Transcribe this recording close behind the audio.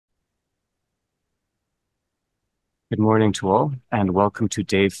Good morning to all, and welcome to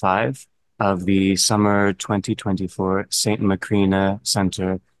day 5 of the summer 2024 St. Macrina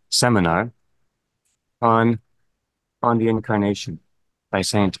Center seminar on, on the Incarnation by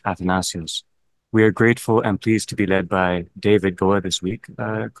St. Athanasius. We are grateful and pleased to be led by David Goa this week,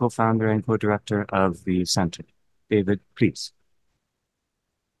 co-founder and co-director of the center. David, please.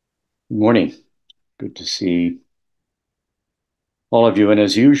 Good morning. Good to see all of you. And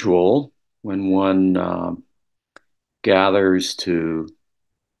as usual, when one gathers to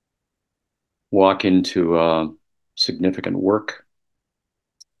walk into significant work,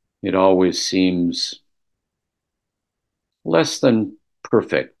 it always seems less than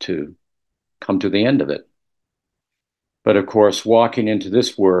perfect to come to the end of it. But of course, walking into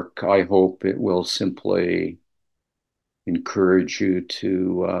this work, I hope it will simply encourage you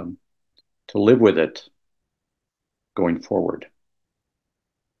to live with it going forward.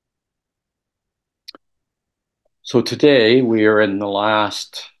 So today we are in the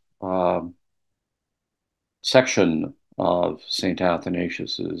last section of St.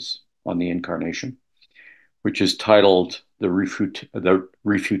 Athanasius's on the Incarnation, which is titled the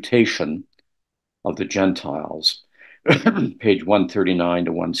Refutation of the Gentiles, page 139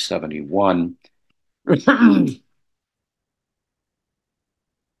 to 171.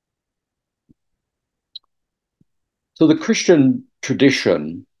 So the Christian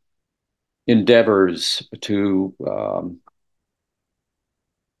tradition endeavors to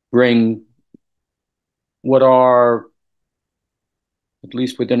bring what are, at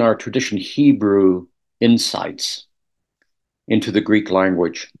least within our tradition, Hebrew insights into the Greek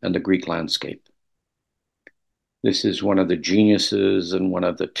language and the Greek landscape. This is one of the geniuses and one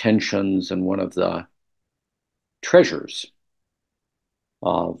of the tensions and one of the treasures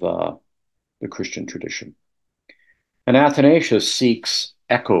of the Christian tradition. And Athanasius seeks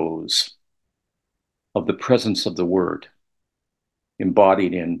echoes of the presence of the Word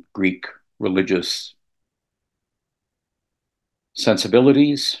embodied in Greek religious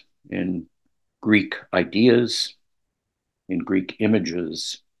sensibilities, in Greek ideas, in Greek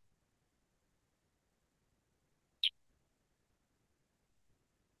images.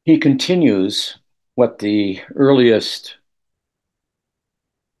 He continues what the earliest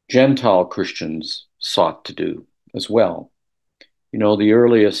Gentile Christians sought to do as well. You know, the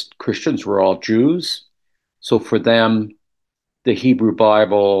earliest Christians were all Jews, so for them, the Hebrew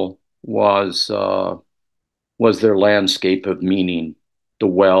Bible was their landscape of meaning, the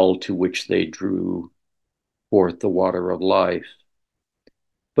well to which they drew forth the water of life.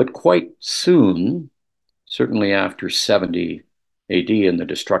 But quite soon, certainly after 70 AD and the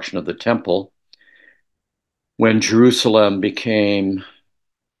destruction of the temple, when Jerusalem became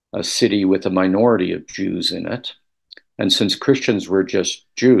a city with a minority of Jews in it, and since Christians were just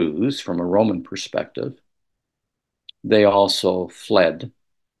Jews from a Roman perspective, they also fled.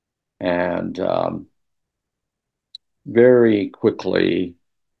 And very quickly,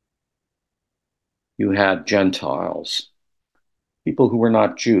 you had Gentiles, people who were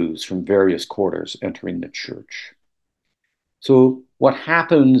not Jews from various quarters entering the church. So what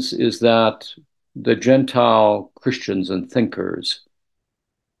happens is that the Gentile Christians and thinkers,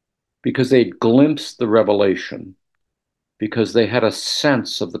 because they'd glimpsed the revelation, because they had a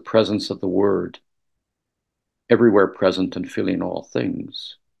sense of the presence of the Word, everywhere present and filling all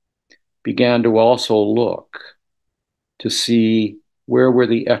things, began to also look to see where were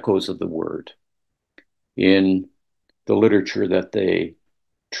the echoes of the Word in the literature that they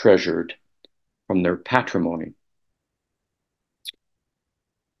treasured from their patrimony.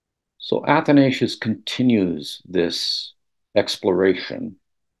 So Athanasius continues this exploration.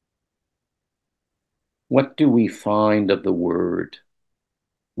 What do we find of the Word?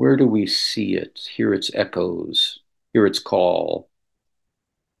 Where do we see it, hear its echoes, hear its call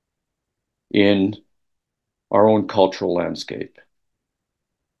in our own cultural landscape?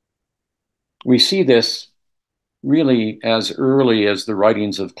 We see this really as early as the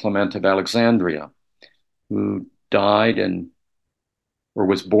writings of Clement of Alexandria, who died or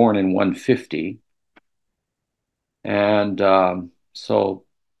was born in 150. And so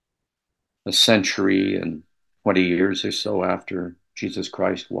a century and 20 years or so after Jesus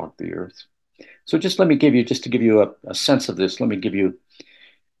Christ walked the earth. So just to give you a sense of this, let me give you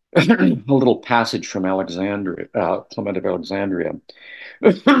a little passage from Alexandria, Clement of Alexandria,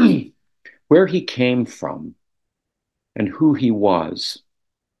 where he came from and who he was.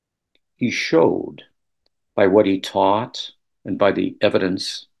 He showed by what he taught and by the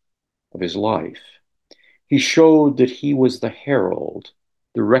evidence of his life. He showed that he was the herald,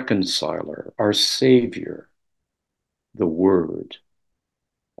 the reconciler, our Savior, the Word,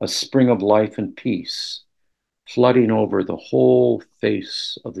 a spring of life and peace, flooding over the whole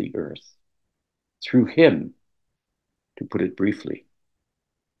face of the earth. Through him, to put it briefly,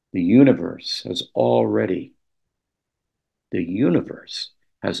 the universe has already the universe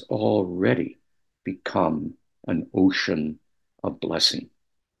has already become an ocean of blessing.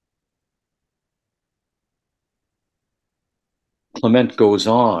 Clement goes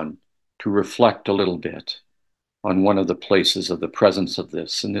on to reflect a little bit on one of the places of the presence of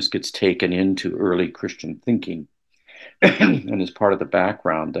this, and this gets taken into early Christian thinking and is part of the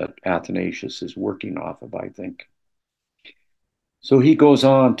background that Athanasius is working off of, I think. So he goes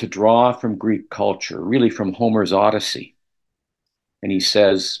on to draw from Greek culture, really from Homer's Odyssey. And he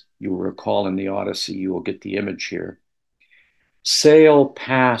says, you'll recall in the Odyssey, you will get the image here. Sail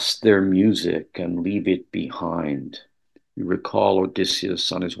past their music and leave it behind. You recall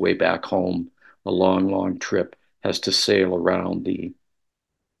Odysseus on his way back home, a long, long trip, has to sail around the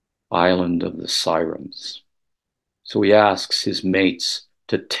island of the Sirens. So he asks his mates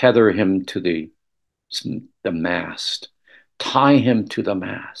to tether him to the mast, tie him to the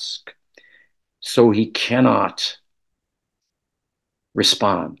mast, so he cannot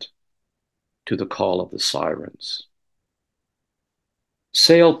respond to the call of the sirens.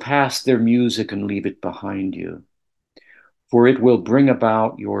 Sail past their music and leave it behind you, for it will bring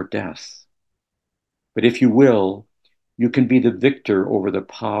about your death. But if you will, you can be the victor over the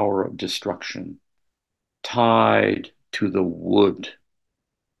power of destruction, tied to the wood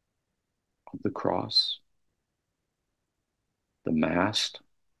of the cross, the mast.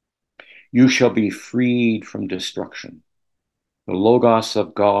 You shall be freed from destruction. The Logos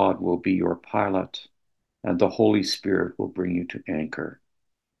of God will be your pilot, and the Holy Spirit will bring you to anchor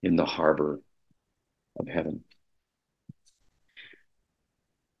in the harbor of heaven.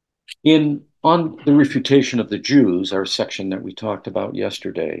 On the refutation of the Jews, our section that we talked about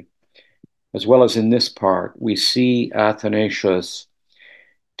yesterday, as well as in this part, we see Athanasius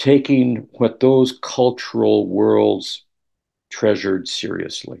taking what those cultural worlds treasured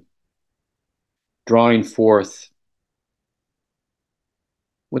seriously, drawing forth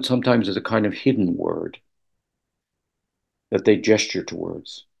what sometimes is a kind of hidden word that they gesture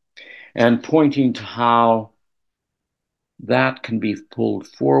towards, and pointing to how that can be pulled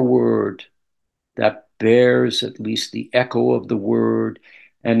forward, that bears at least the echo of the word,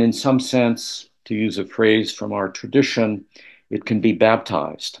 and in some sense, to use a phrase from our tradition, it can be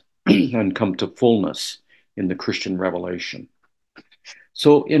baptized and come to fullness in the Christian revelation.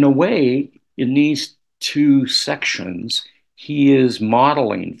 So in a way, in these two sections, he is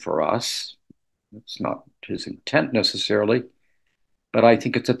modeling for us. It's not his intent necessarily, but I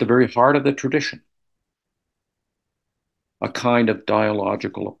think it's at the very heart of the tradition, a kind of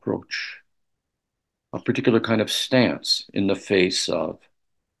dialogical approach, a particular kind of stance in the face of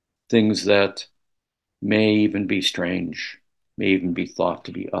things that may even be strange, may even be thought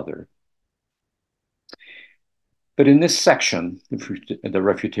to be other. But in this section, the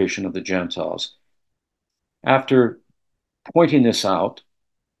refutation of the Gentiles, after pointing this out,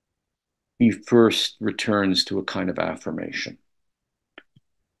 he first returns to a kind of affirmation.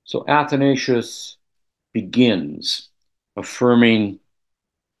 So Athanasius begins affirming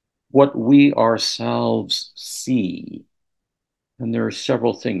what we ourselves see. And there are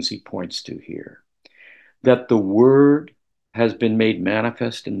several things he points to here. That the word has been made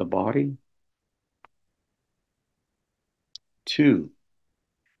manifest in the body. 2,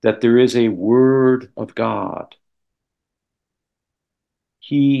 that there is a word of God.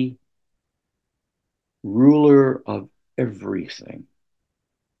 He, ruler of everything.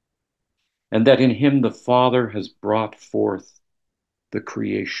 And that in him the Father has brought forth the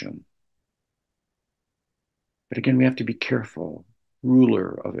creation. But again, we have to be careful. Ruler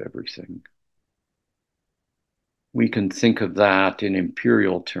of everything. We can think of that in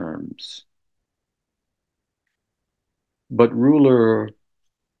imperial terms. But ruler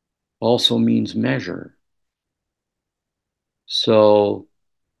also means measure. So,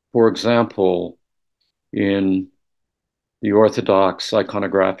 for example, in the Orthodox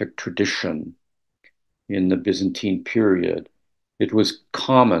iconographic tradition in the Byzantine period, it was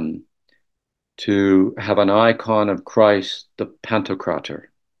common to have an icon of Christ, the Pantocrator,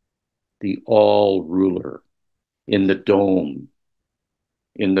 the all-ruler, in the dome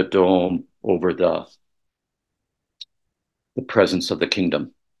over the presence of the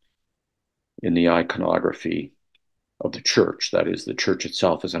kingdom in the iconography of the church. That is, the church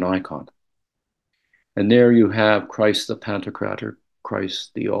itself is an icon. And there you have Christ the Pantocrator,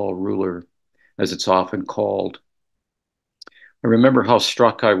 Christ the all-ruler, as it's often called. I remember how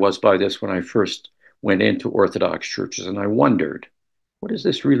struck I was by this when I first went into Orthodox churches, and I wondered, what does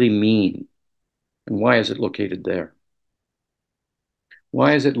this really mean? And why is it located there?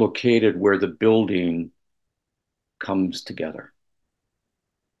 Why is it located where the building comes together,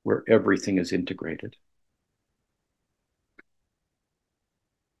 where everything is integrated?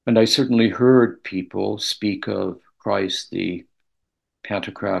 And I certainly heard people speak of Christ, the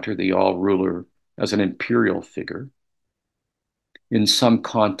Pantocrat or the all ruler, as an imperial figure. In some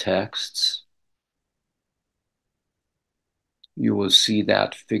contexts, you will see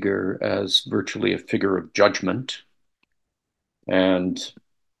that figure as virtually a figure of judgment and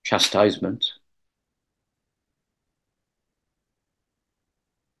chastisement.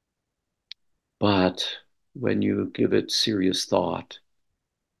 But when you give it serious thought,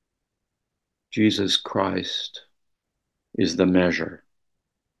 Jesus Christ is the measure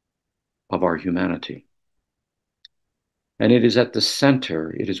of our humanity. And it is at the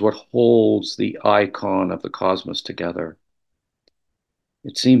center, it is what holds the icon of the cosmos together.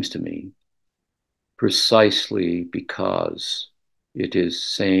 It seems to me, precisely because it is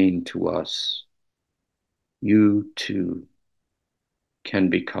saying to us, you too can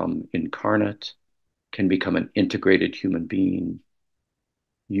become incarnate, can become an integrated human being.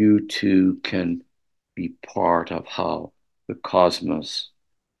 You too can be part of how the cosmos,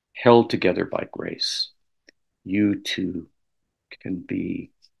 held together by grace, you too can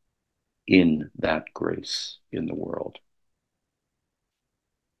be in that grace in the world.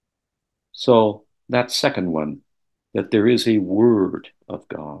 So that second one, that there is a word of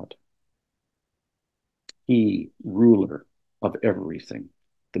God, he, ruler of everything,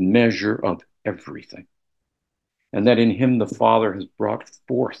 the measure of everything, and that in him the Father has brought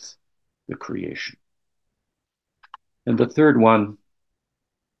forth the creation. And the third one,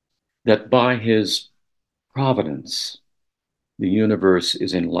 that by his providence, the universe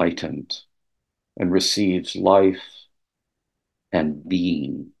is enlightened and receives life and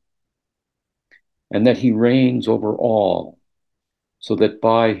being, and that he reigns over all, so that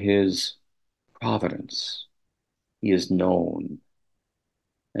by his providence he is known,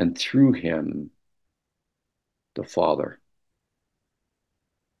 and through him the Father.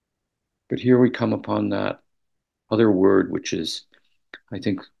 But here we come upon that other word, which is, I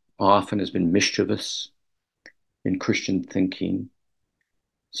think, often has been mischievous in Christian thinking.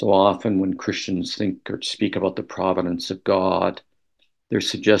 So often when Christians think or speak about the providence of God, they're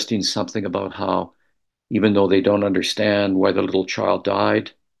suggesting something about how, even though they don't understand why the little child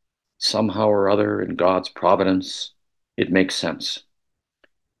died, somehow or other in God's providence, it makes sense.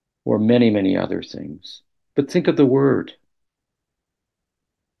 Or many, many other things. But think of the word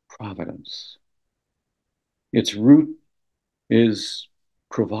providence. Its root is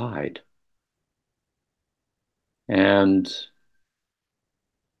provide. And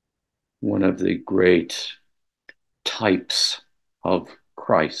one of the great types of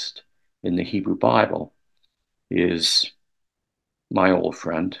Christ in the Hebrew Bible is my old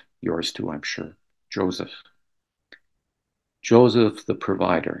friend, yours too, I'm sure, Joseph. Joseph the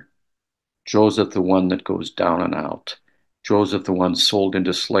provider, Joseph the one that goes down and out, Joseph the one sold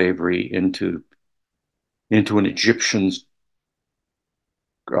into slavery, into an Egyptian's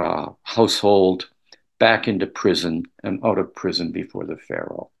household, back into prison and out of prison before the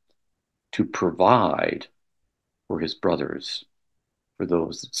Pharaoh, to provide for his brothers, for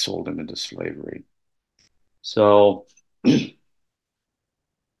those that sold him into slavery. So, in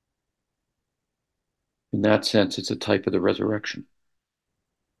that sense, it's a type of the resurrection.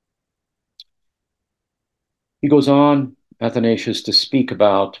 He goes on, Athanasius, to speak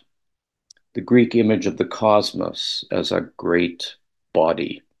about the Greek image of the cosmos as a great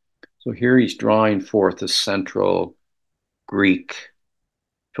body. So here he's drawing forth a central Greek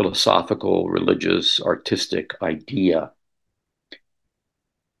philosophical, religious, artistic idea.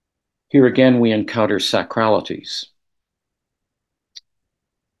 Here again, we encounter sacralities.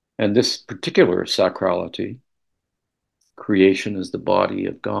 And this particular sacrality, creation as the body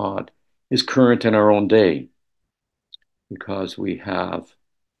of God, is current in our own day because we have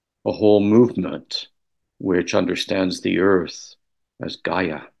a whole movement which understands the earth as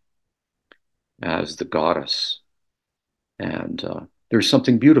Gaia, as the goddess. And there's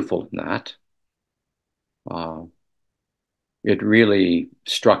something beautiful in that. It really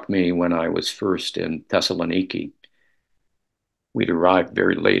struck me when I was first in Thessaloniki. We'd arrived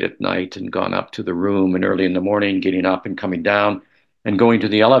very late at night and gone up to the room, and early in the morning, getting up and coming down and going to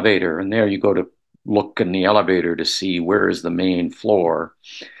the elevator. And there you go to look in the elevator to see where is the main floor.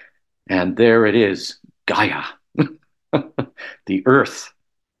 And there it is, Gaia, the earth.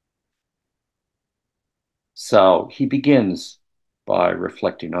 So he begins by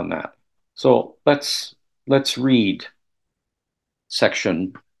reflecting on that. So let's read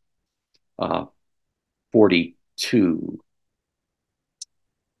section 42.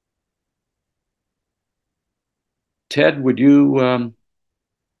 Ted, would you,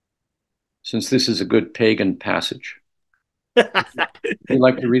 since this is a good pagan passage, I would you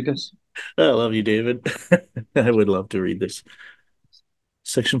like to read this? love you, David. I would love to read this.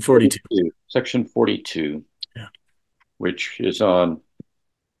 Section 42. 42. Section 42, Yeah. which is on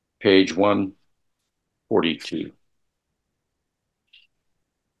page 142.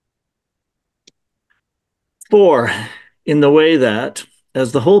 4. In the way that,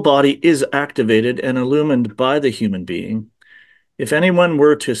 as the whole body is activated and illumined by the human being, if anyone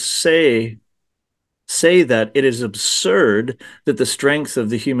were to say that it is absurd that the strength of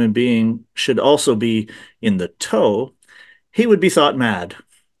the human being should also be in the toe, he would be thought mad,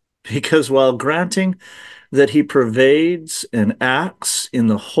 because while granting that he pervades and acts in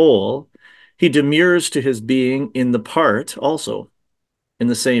the whole, he demurs to his being in the part also. In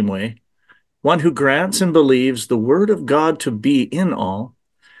the same way, one who grants and believes the word of God to be in all,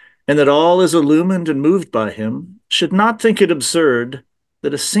 and that all is illumined and moved by him, should not think it absurd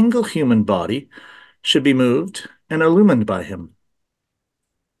that a single human body should be moved and illumined by him.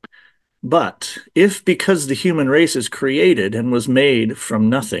 But if, because the human race is created and was made from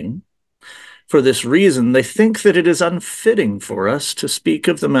nothing, for this reason they think that it is unfitting for us to speak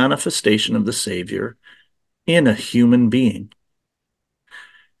of the manifestation of the Savior in a human being,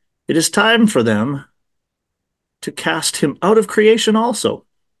 it is time for them to cast him out of creation also.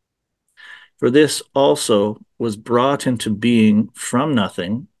 For this also was brought into being from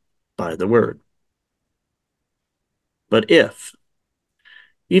nothing by the word. But if,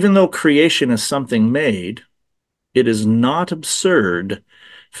 even though creation is something made, it is not absurd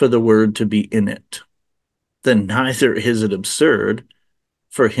for the word to be in it, then neither is it absurd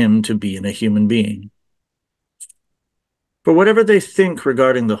for him to be in a human being. For whatever they think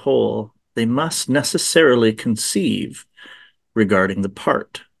regarding the whole, they must necessarily conceive regarding the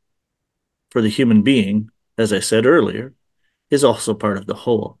part. For the human being, as I said earlier, is also part of the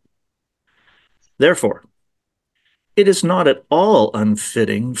whole. Therefore, it is not at all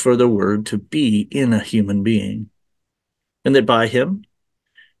unfitting for the word to be in a human being, and that by him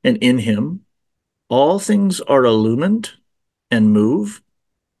and in him all things are illumined and move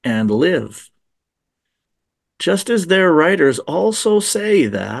and live. Just as their writers also say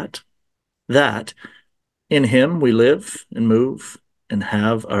that in him we live and move and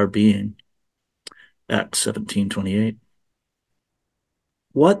have our being. Acts 17:28.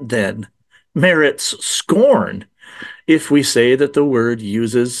 What then merits scorn if we say that the word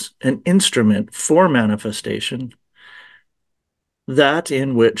uses an instrument for manifestation, that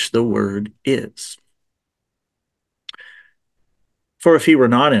in which the word is? For if he were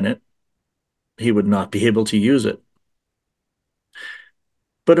not in it, he would not be able to use it.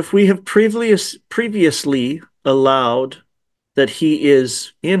 But if we have previously allowed that he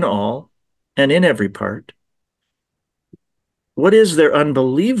is in all and in every part, what is there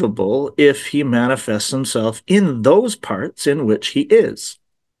unbelievable if he manifests himself in those parts in which he is?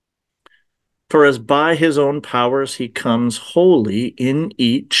 For as by his own powers he comes wholly in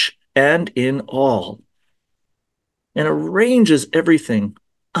each and in all, and arranges everything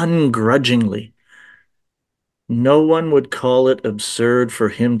ungrudgingly, no one would call it absurd for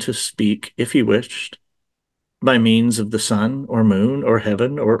him to speak, if he wished, by means of the sun or moon or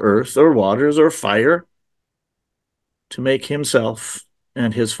heaven or earth or waters or fire, to make himself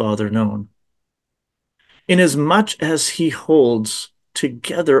and his Father known. Inasmuch as he holds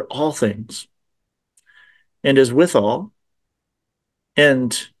together all things, and is withal,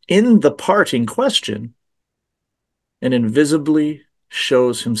 and in the part in question, and invisibly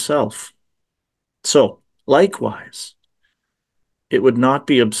shows himself. So, likewise, it would not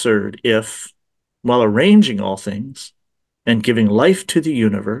be absurd if, while arranging all things, and giving life to the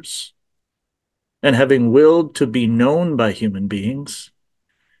universe, and having willed to be known by human beings,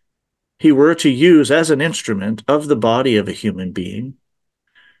 he were to use as an instrument of the body of a human being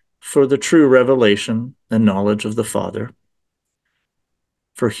for the true revelation and knowledge of the Father.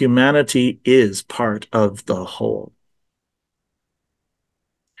 For humanity is part of the whole.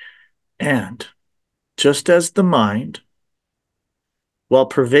 And just as the mind, while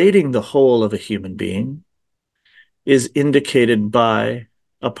pervading the whole of a human being, is indicated by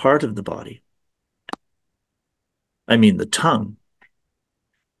a part of the body, I mean the tongue,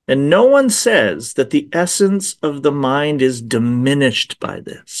 and no one says that the essence of the mind is diminished by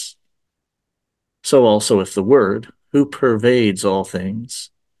this. So also if the Word, who pervades all things,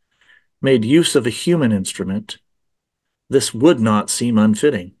 made use of a human instrument, this would not seem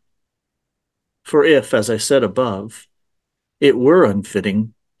unfitting. For if, as I said above, it were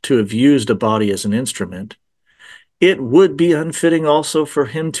unfitting to have used a body as an instrument, it would be unfitting also for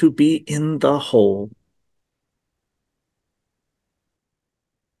him to be in the whole.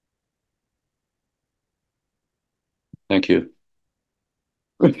 Thank you.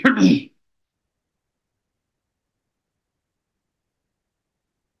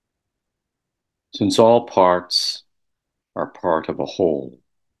 Since all parts are part of a whole,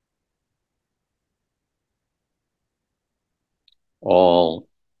 all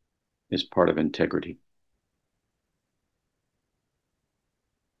is part of integrity.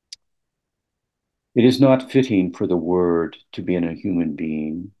 It is not fitting for the Word to be in a human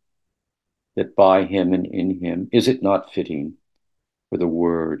being, that by him and in him, is it not fitting for the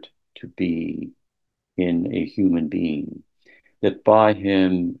Word to be in a human being, that by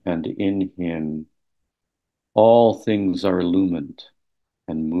him and in him all things are illumined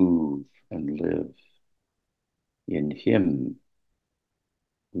and move and live. In him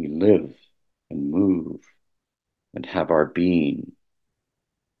we live and move and have our being.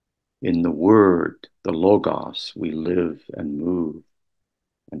 In the Word, the Logos, we live and move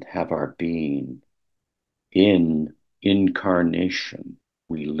and have our being. In Incarnation,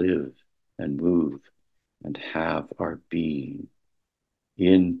 we live and move and have our being.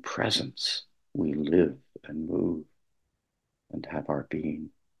 In presence, we live and move and have our being.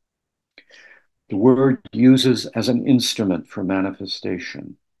 The Word uses as an instrument for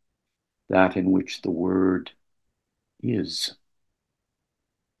manifestation that in which the Word is.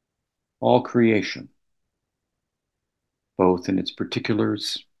 All creation, both in its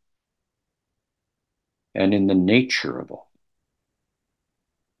particulars and in the nature of all,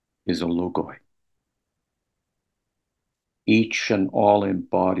 is a logoi. Each and all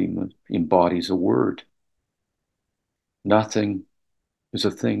embodiment embodies a word. Nothing is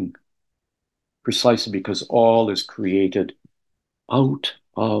a thing, precisely because all is created out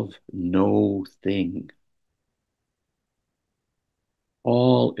of no thing.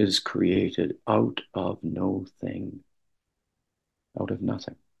 All is created out of no thing, out of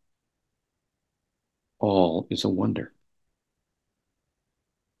nothing. All is a wonder.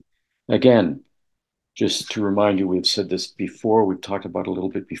 Again, just to remind you, we've said this before, we've talked about it a little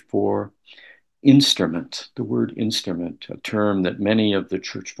bit before. Instrument, the word instrument, a term that many of the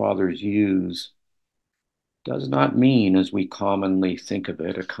church fathers use, does not mean, as we commonly think of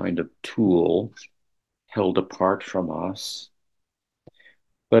it, a kind of tool held apart from us,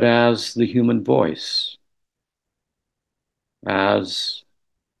 but as the human voice, as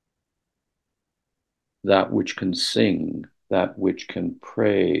that which can sing, that which can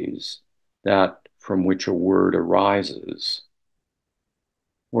praise, that from which a word arises,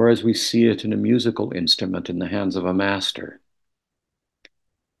 or as we see it in a musical instrument in the hands of a master,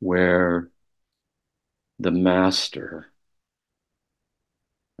 where the master,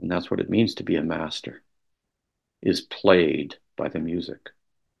 and that's what it means to be a master, is played by the music.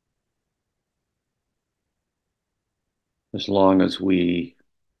 As long as we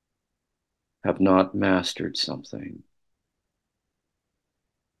have not mastered something,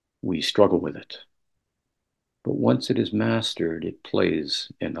 we struggle with it. But once it is mastered, it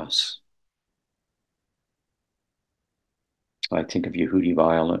plays in us. I think of Yehudi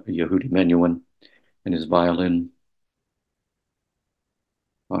Menuhin and his violin.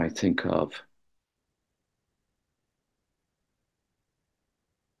 I think of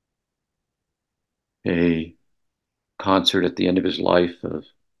a concert at the end of his life of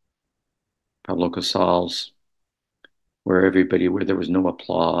Pablo Casals, where there was no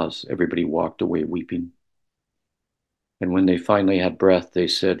applause, everybody walked away weeping. And when they finally had breath, they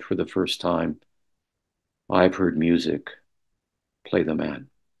said for the first time, "I've heard music, play the man."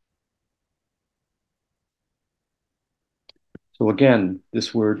 So again,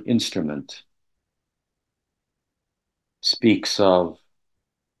 this word instrument speaks of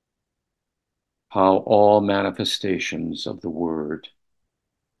how all manifestations of the word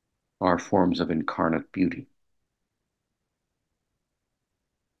are forms of incarnate beauty.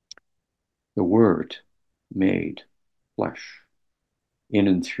 The word made flesh in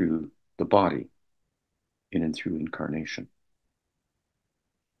and through the body, in and through incarnation.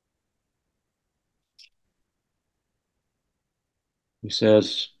 He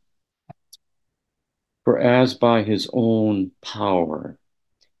says, "For as by his own power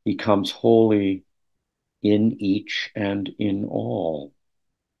he comes wholly in each and in all,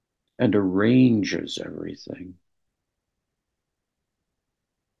 and arranges everything."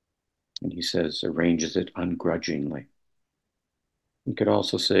 And he says, arranges it ungrudgingly. He could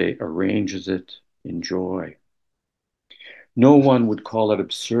also say, arranges it in joy. No one would call it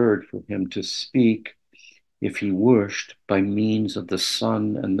absurd for him to speak if he wished, by means of the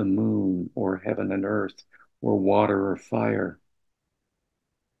sun and the moon, or heaven and earth, or water or fire,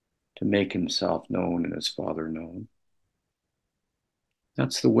 to make himself known and his Father known.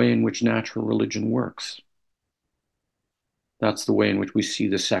 That's the way in which natural religion works. That's the way in which we see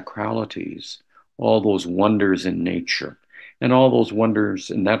the sacralities, all those wonders in nature, and all those wonders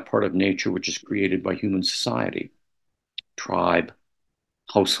in that part of nature which is created by human society, tribe,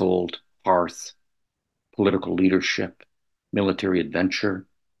 household, hearth, political leadership, military adventure.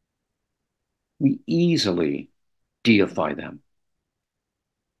 We easily deify them.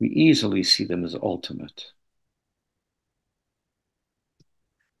 We easily see them as ultimate.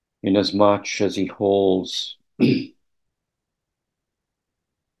 Inasmuch as he holds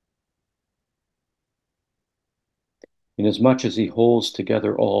inasmuch as he holds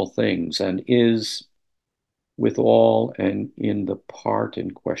together all things and is with all and in the part in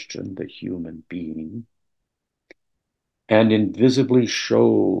question, the human being, and invisibly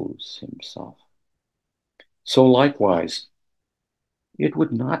shows himself. So likewise, it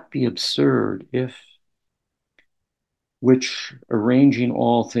would not be absurd if, which arranging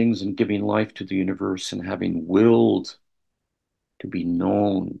all things and giving life to the universe and having willed to be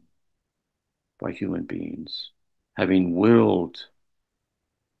known by human beings, having willed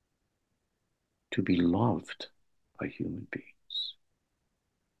to be loved by human beings,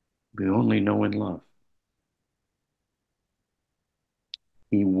 we only know in love.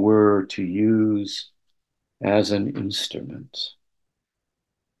 He were to use as an instrument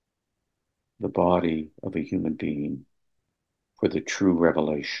the body of a human being for the true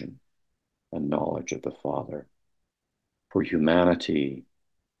revelation and knowledge of the Father. For humanity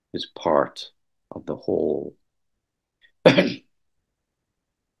is part of the whole.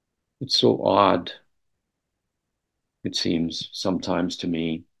 It's so odd, it seems sometimes to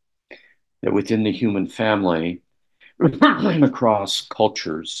me, that within the human family and across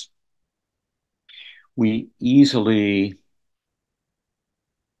cultures, we easily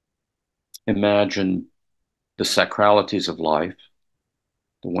imagine the sacralities of life,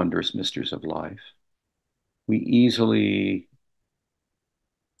 the wondrous mysteries of life. We easily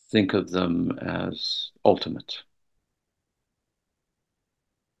think of them as ultimate.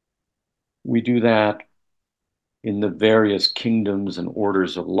 We do that in the various kingdoms and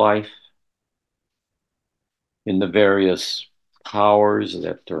orders of life, in the various powers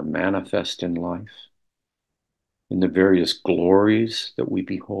that are manifest in life, in the various glories that we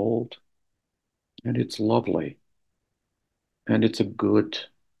behold. And it's lovely. And it's a good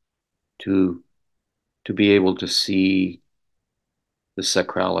to, to be able to see the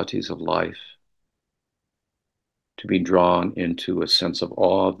sacralities of life, to be drawn into a sense of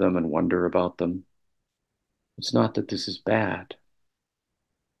awe of them and wonder about them. It's not that this is bad.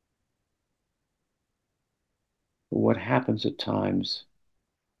 But what happens at times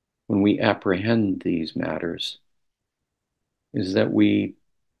when we apprehend these matters is that we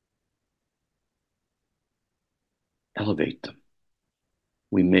elevate them.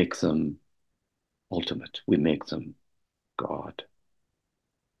 We make them ultimate. We make them God.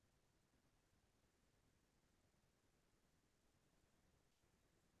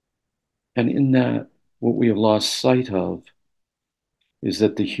 And in that, what we have lost sight of is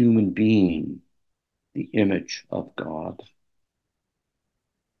that the human being, the image of God,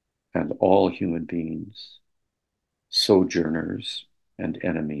 and all human beings, sojourners and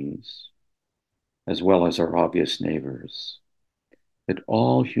enemies, as well as our obvious neighbors, that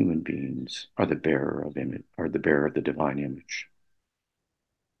all human beings are the bearer of image, are the bearer of the divine image.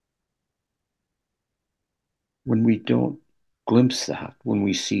 When we don't glimpse that, when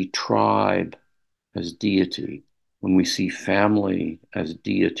we see tribe as deity, when we see family as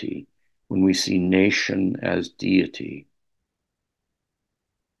deity, when we see nation as deity,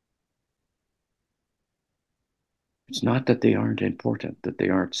 it's not that they aren't important, that they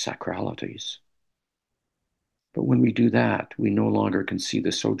aren't sacralities. But when we do that, we no longer can see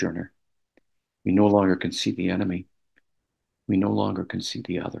the sojourner. We no longer can see the enemy. We no longer can see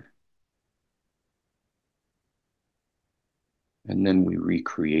the other. And then we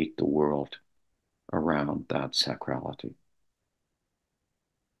recreate the world around that sacrality.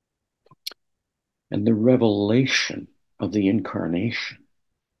 And the revelation of the Incarnation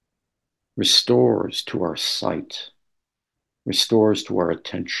restores to our sight, restores to our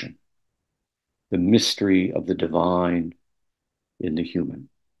attention, the mystery of the divine in the human.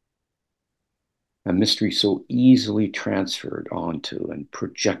 A mystery so easily transferred onto and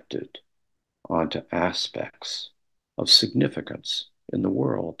projected onto aspects of significance in the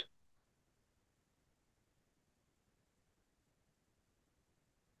world.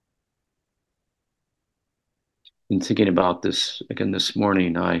 in thinking about this again this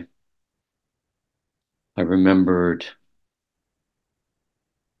morning, I remembered,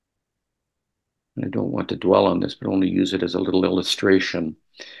 and I don't want to dwell on this, but only use it as a little illustration.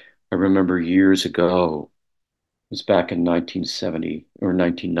 I remember years ago, it was back in 1970 or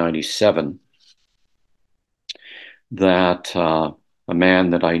 1997, that a man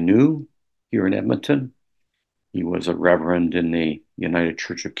that I knew here in Edmonton, he was a reverend in the United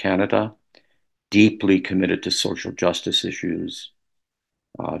Church of Canada, deeply committed to social justice issues,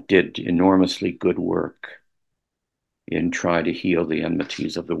 did enormously good work in trying to heal the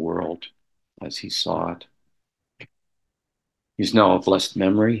enmities of the world as he saw it. He's now of blessed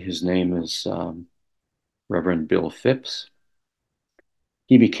memory. His name is Reverend Bill Phipps.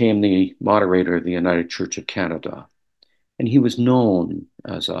 He became the moderator of the United Church of Canada, and he was known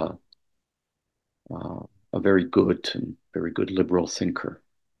as a very good liberal thinker.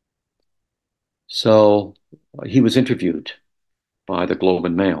 So he was interviewed by the Globe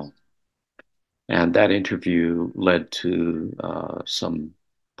and Mail, and that interview led to some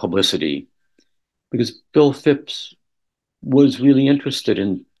publicity because Bill Phipps was really interested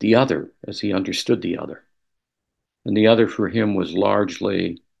in the other as he understood the other. And the other for him was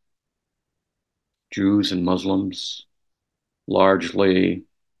largely Jews and Muslims, largely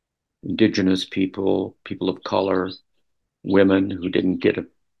indigenous people, people of color, women who didn't get a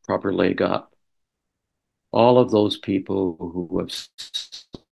proper leg up. All of those people who have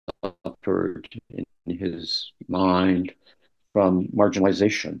suffered in his mind from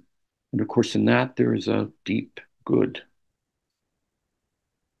marginalization. And of course, in that, there is a deep good.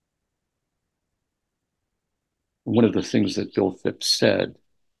 One of the things that Bill Phipps said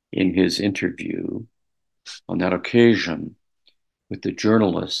in his interview on that occasion with the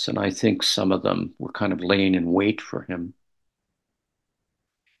journalists, and I think some of them were kind of laying in wait for him.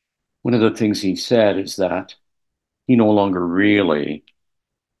 One of the things he said is that he no longer really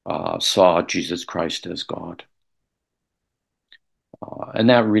saw Jesus Christ as God. And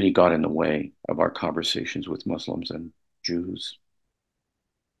that really got in the way of our conversations with Muslims and Jews.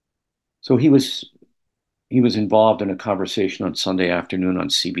 So he was involved in a conversation on Sunday afternoon on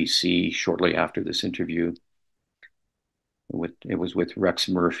CBC shortly after this interview. It was with Rex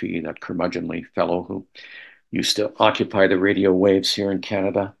Murphy, that curmudgeonly fellow who used to occupy the radio waves here in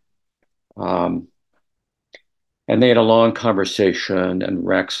Canada. And they had a long conversation, and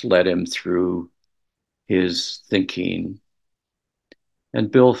Rex led him through his thinking. And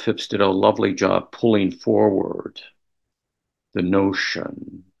Bill Phipps did a lovely job pulling forward the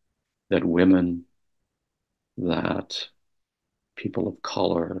notion that women, that people of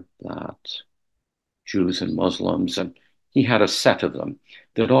color, that Jews and Muslims, and he had a set of them,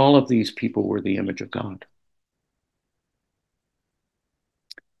 that all of these people were the image of God.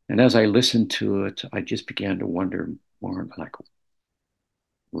 And as I listened to it, I just began to wonder more, like,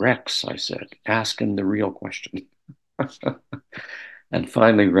 Rex, I said, ask him the real question. And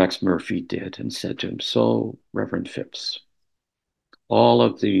finally, Rex Murphy did and said to him, so, Reverend Phipps, all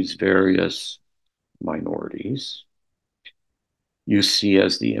of these various minorities you see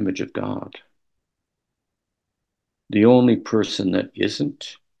as the image of God. The only person that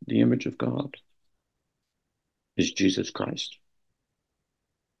isn't the image of God is Jesus Christ.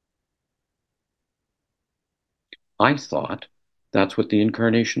 I thought that's what the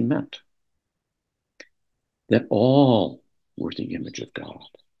Incarnation meant, that all were the image of God.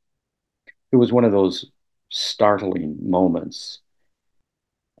 It was one of those startling moments.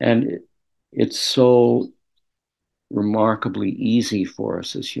 And it's so remarkably easy for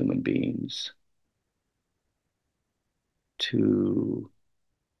us as human beings to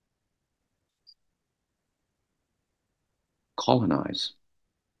colonize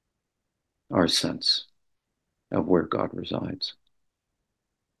our sense of where God resides.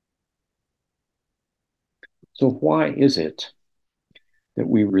 So why is it that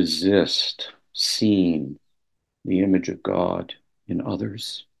we resist seeing the image of God in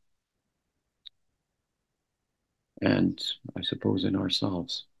others and, I suppose, in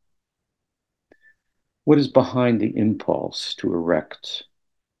ourselves? What is behind the impulse to erect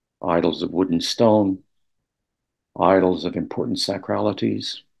idols of wood and stone, idols of important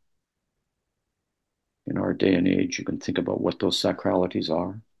sacralities? In our day and age, you can think about what those sacralities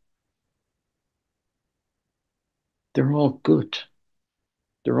are. They're all good.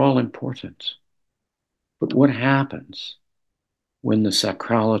 They're all important. But what happens when the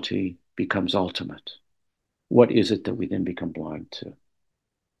sacrality becomes ultimate? What is it that we then become blind to?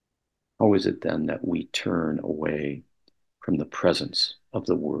 How is it then that we turn away from the presence of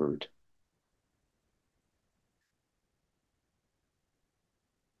the Word?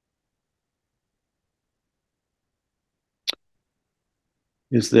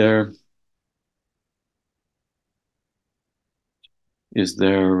 Is there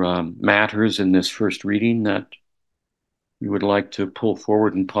matters in this first reading that you would like to pull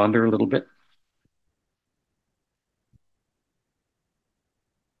forward and ponder a little bit?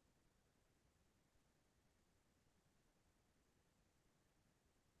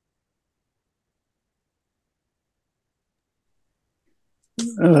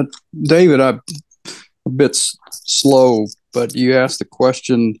 David, I'm a bit slow, but you asked the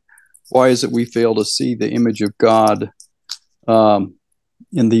question, why is it we fail to see the image of God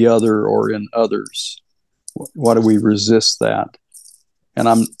in the other or in others? Why do we resist that? And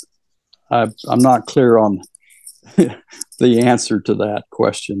I'm not clear on the answer to that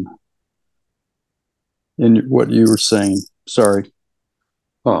question in what you were saying. Sorry.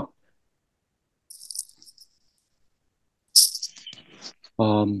 Huh.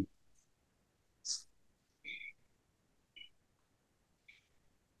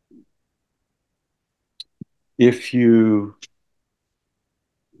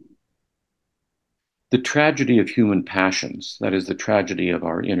 The tragedy of human passions, that is the tragedy of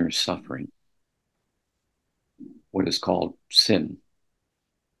our inner suffering, what is called sin.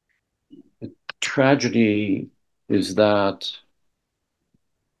 The tragedy is that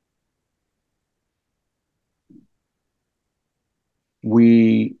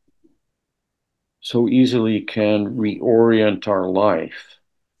we so easily can reorient our life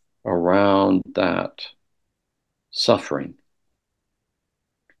around that suffering.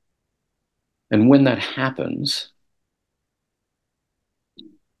 And when that happens,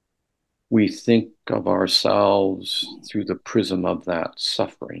 we think of ourselves through the prism of that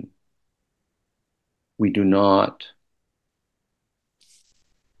suffering. We do not,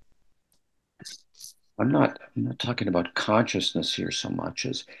 I'm not talking about consciousness here so much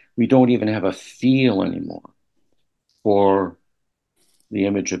as we don't even have a feel anymore for the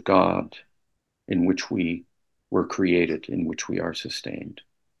image of God in which we were created, in which we are sustained.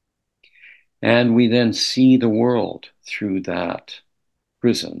 And we then see the world through that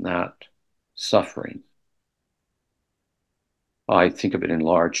prism, that suffering. I think of it in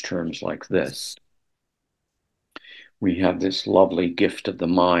large terms like this. We have this lovely gift of the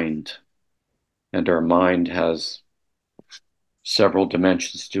mind, and our mind has several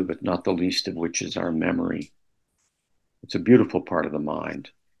dimensions to it, not the least of which is our memory. It's a beautiful part of the mind,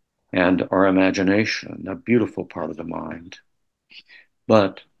 and our imagination, a beautiful part of the mind.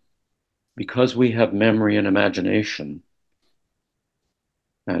 But because we have memory and imagination,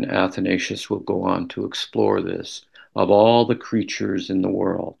 and Athanasius will go on to explore this, of all the creatures in the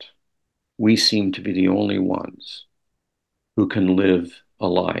world, we seem to be the only ones who can live a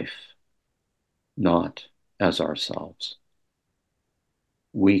life not as ourselves.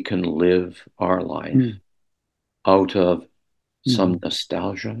 We can live our life out of some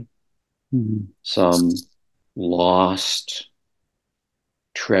nostalgia, some lost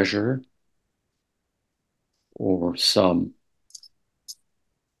treasure, or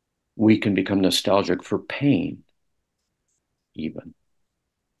we can become nostalgic for pain, even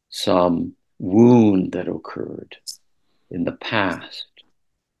some wound that occurred in the past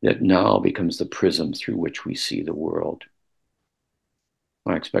that now becomes the prism through which we see the world.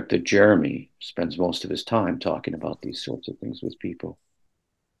 I expect that Jeremy spends most of his time talking about these sorts of things with people.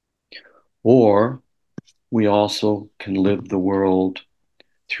 Or we also can live the world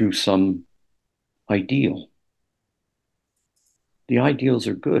through some ideal. The ideals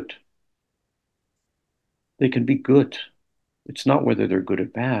are good. They can be good. It's not whether they're good or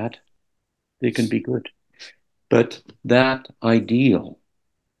bad. They can be good. But that ideal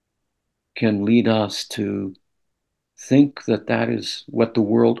can lead us to think that that is what the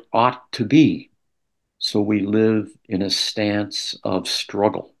world ought to be. So we live in a stance of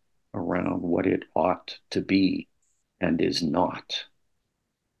struggle around what it ought to be and is not.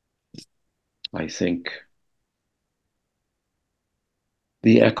 I think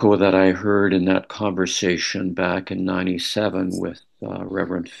the echo that I heard in that conversation back in 97 with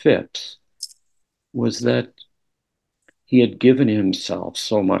Reverend Phipps was that he had given himself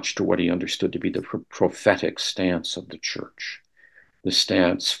so much to what he understood to be the prophetic stance of the church, the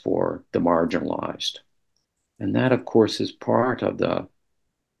stance for the marginalized. And that, of course, is part of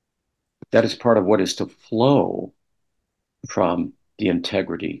what is to flow from the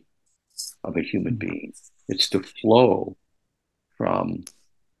integrity of a human being. It's to flow from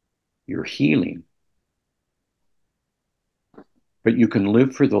your healing. But you can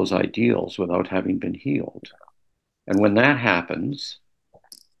live for those ideals without having been healed. And when that happens,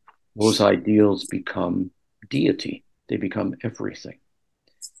 those ideals become deity. They become everything.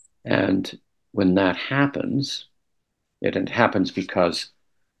 And when that happens, it happens because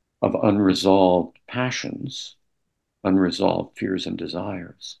of unresolved passions, unresolved fears and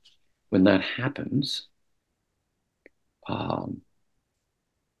desires. When that happens,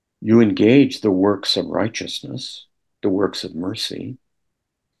 you engage the works of righteousness, the works of mercy.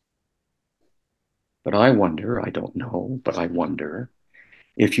 But I wonder, I don't know, but I wonder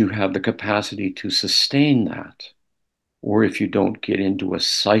if you have the capacity to sustain that, or if you don't get into a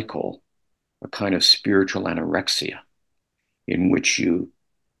cycle, a kind of spiritual anorexia, in which you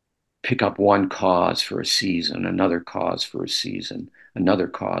pick up one cause for a season, another cause for a season, another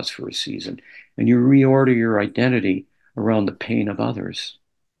cause for a season, and you reorder your identity around the pain of others.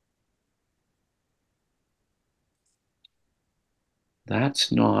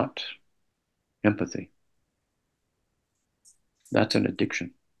 That's not empathy. That's an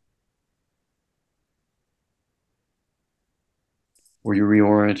addiction. Or you're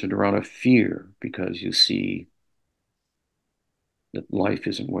reoriented around a fear because you see that life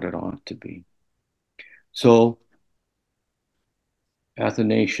isn't what it ought to be. So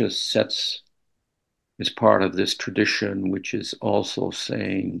Athanasius sets as part of this tradition, which is also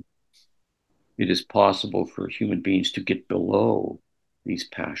saying it is possible for human beings to get below these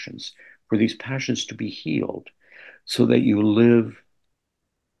passions, for these passions to be healed, so that you live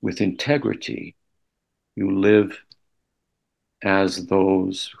with integrity. You live as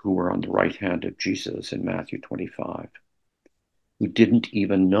those who were on the right hand of Jesus in Matthew 25, who didn't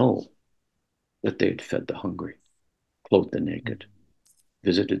even know that they had fed the hungry, clothed the naked,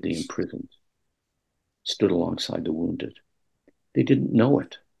 visited the imprisoned, stood alongside the wounded. They didn't know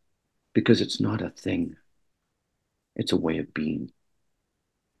it because it's not a thing. It's a way of being.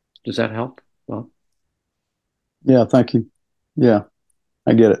 Does that help? Well, Yeah, thank you. Yeah,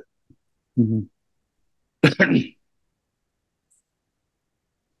 I get it. Mm-hmm.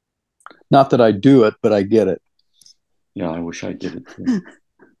 Not that I do it, but I get it. Yeah, I wish I did it too.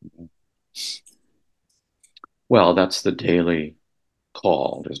 Well, that's the daily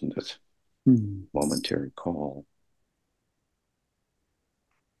call, isn't it? Mm-hmm. Momentary call.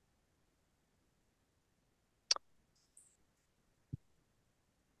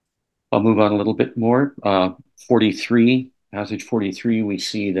 I'll move on a little bit more. 43, passage 43, we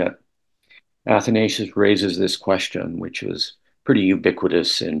see that Athanasius raises this question, which was pretty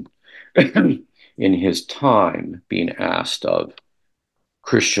ubiquitous in, in his time, being asked of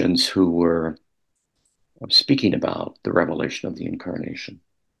Christians who were speaking about the revelation of the Incarnation.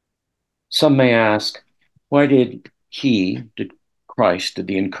 Some may ask, why did Christ, did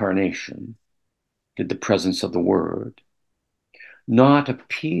the Incarnation, did the presence of the Word not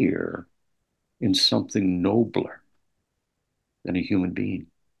appear in something nobler than a human being?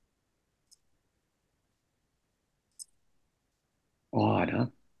 Odd, huh?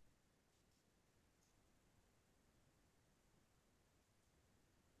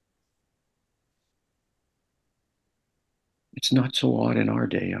 It's not so odd in our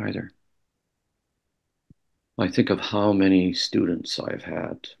day either. I think of how many students I've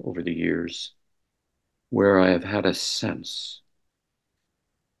had over the years where I have had a sense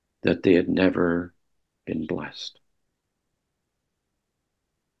that they had never been blessed.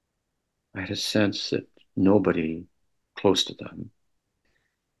 I had a sense that nobody close to them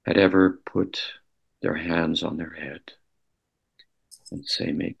had ever put their hands on their head and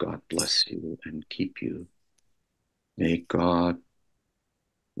say, may God bless you and keep you. May God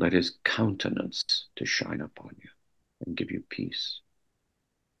let his countenance to shine upon you and give you peace.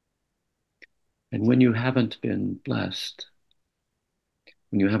 And when you haven't been blessed,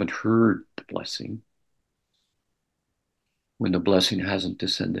 when you haven't heard the blessing, when the blessing hasn't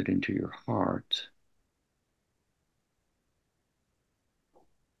descended into your heart,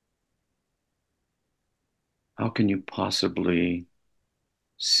 how can you possibly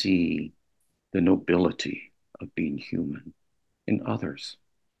see the nobility of being human in others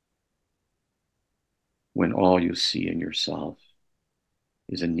when all you see in yourself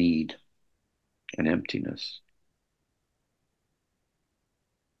is a need, an emptiness?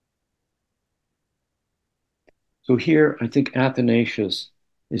 So here, I think Athanasius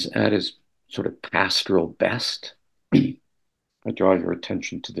is at his sort of pastoral best. I draw your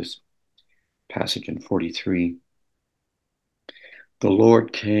attention to this passage in 43. The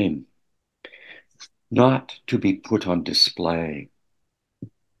Lord came not to be put on display.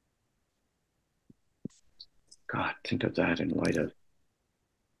 God, think of that in light of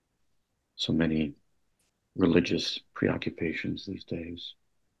so many religious preoccupations these days.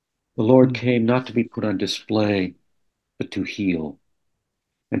 The Lord came not to be put on display, but to heal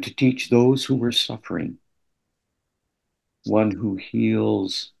and to teach those who were suffering. One who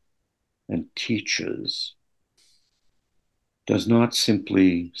heals and teaches does not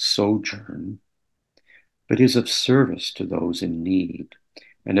simply sojourn, but is of service to those in need,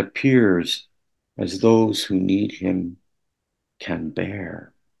 and appears as those who need him can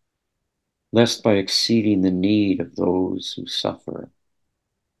bear, lest by exceeding the need of those who suffer,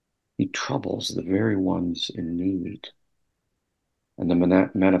 he troubles the very ones in need, and the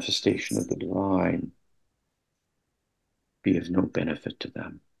manifestation of the divine be of no benefit to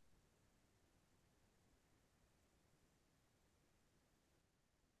them.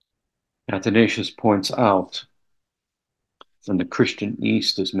 Athanasius points out, and the Christian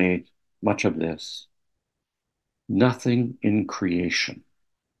East has made much of this, nothing in creation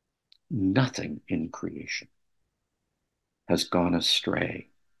has gone astray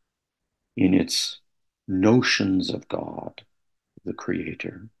in its notions of God, the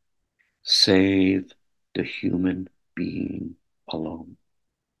Creator, save the human being alone.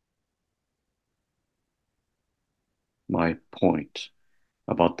 My point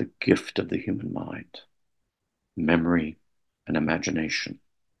about the gift of the human mind, memory and imagination,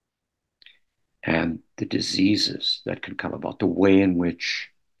 and the diseases that can come about, the way in which,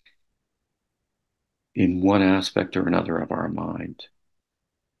 in one aspect or another of our mind,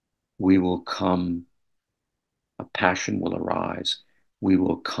 a passion will arise, we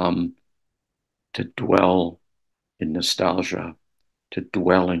will come to dwell in nostalgia, to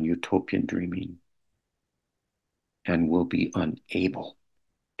dwell in utopian dreaming, and will be unable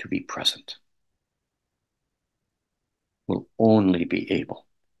to be present. Will only be able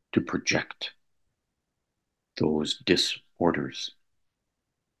to project those disorders.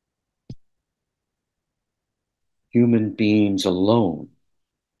 Human beings alone,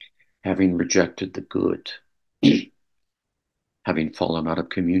 having rejected the good, having fallen out of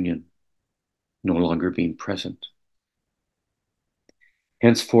communion, no longer being present,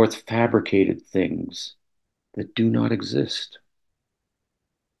 henceforth fabricated things that do not exist.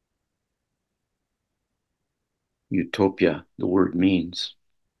 Utopia, the word means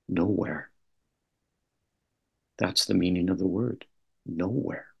nowhere. That's the meaning of the word,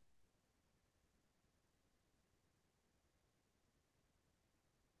 nowhere.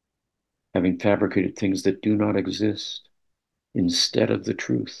 Having fabricated things that do not exist instead of the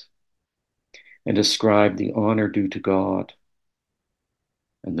truth, and ascribe the honor due to God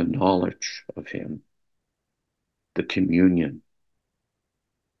and the knowledge of him, the communion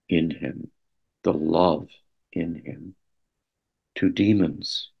in him, the love in him, to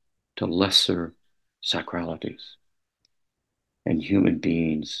demons, to lesser sacralities. And human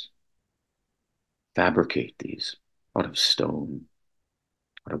beings fabricate these out of stone,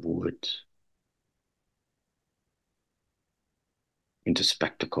 out of wood, into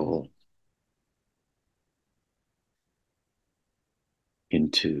spectacle,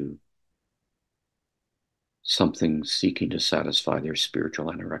 into something seeking to satisfy their spiritual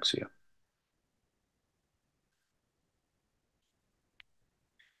anorexia.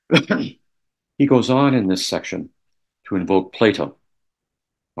 He goes on in this section to invoke Plato,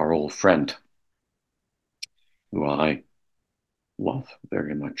 our old friend, who I love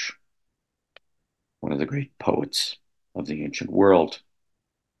very much, one of the great poets of the ancient world.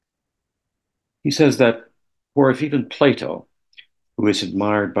 He says that, or if even Plato, who is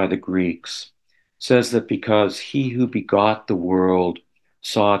admired by the Greeks, says that because he who begot the world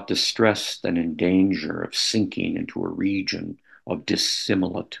saw it distressed and in danger of sinking into a region of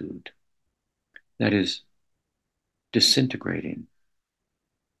dissimilitude, that is, disintegrating.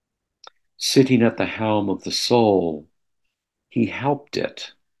 Sitting at the helm of the soul, he helped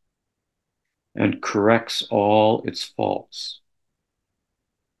it and corrects all its faults.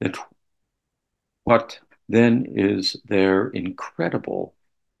 That what then is there incredible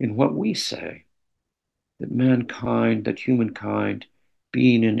in what we say? That humankind,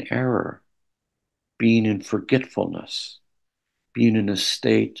 being in error, being in forgetfulness, being in a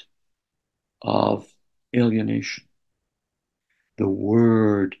state of alienation, the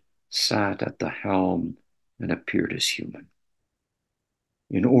Word sat at the helm and appeared as human,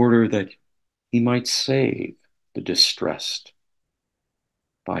 in order that he might save the distressed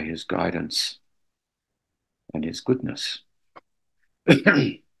by his guidance and his goodness.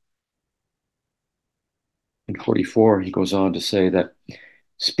 In 44, he goes on to say that,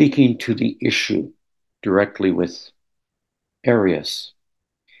 speaking to the issue directly with Arius,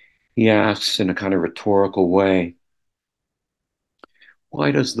 he asks in a kind of rhetorical way,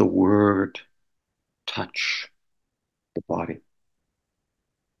 why does the word touch the body?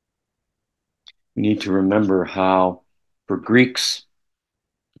 We need to remember how, for Greeks,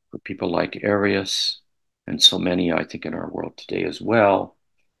 for people like Arius, and so many, I think, in our world today as well,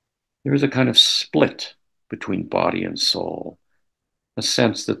 there is a kind of split between body and soul. a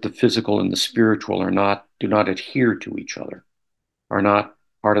sense that the physical and the spiritual do not adhere to each other, are not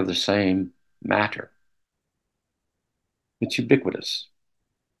part of the same matter. It's ubiquitous.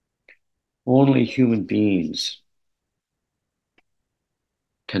 Only human beings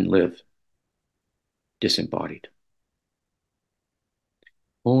can live disembodied.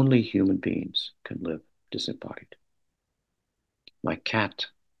 Only human beings can live disembodied. My cat,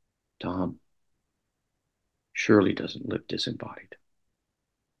 Tom, surely doesn't live disembodied.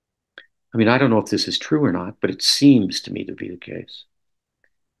 I mean, I don't know if this is true or not, but it seems to me to be the case.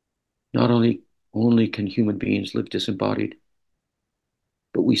 Not only can human beings live disembodied,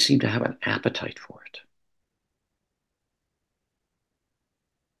 but we seem to have an appetite for it.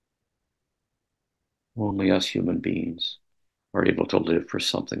 Only us human beings are able to live for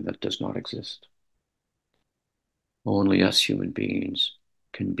something that does not exist. Only us human beings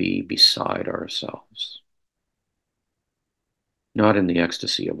can be beside ourselves, not in the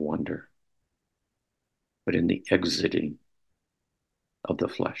ecstasy of wonder, but in the exiting of the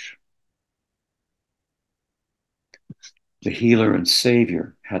flesh. The healer and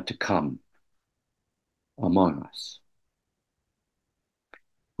savior had to come among us,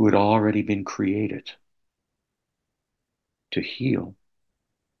 who had already been created to heal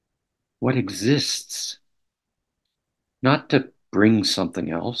what exists, not to bring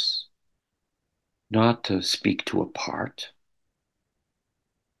something else, not to speak to a part,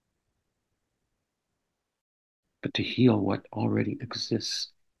 but to heal what already exists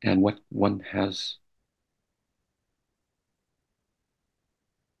and what one has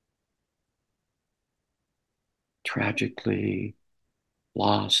tragically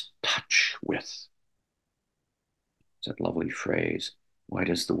lost touch with. It's that lovely phrase. Why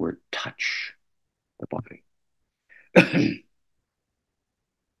does the word touch the body?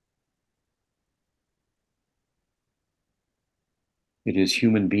 It is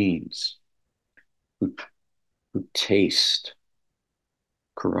human beings who taste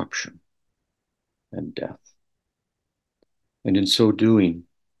corruption and death, and in so doing,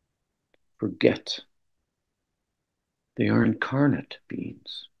 forget they are incarnate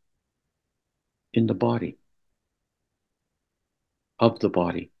beings in the body, of the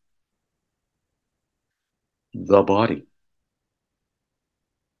body, the body.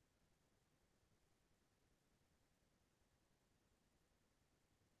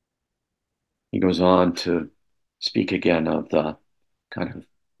 He goes on to speak again of the kind of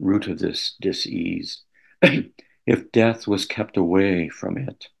root of this dis-ease. If death was kept away from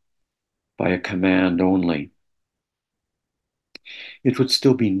it by a command only, it would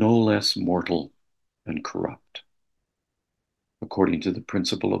still be no less mortal and corrupt, according to the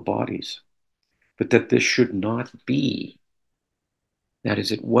principle of bodies. But that this should not be, that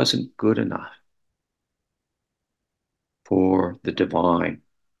is, it wasn't good enough for the divine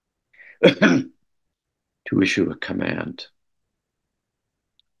to issue a command,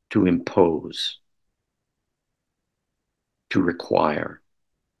 to impose, to require.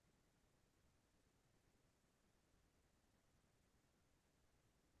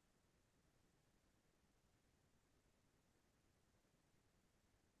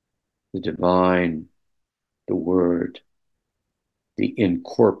 The divine, the word, the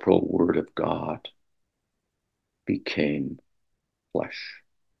incorporeal word of God became flesh.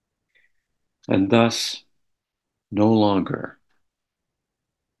 And thus no longer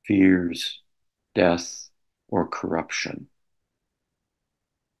fears death or corruption,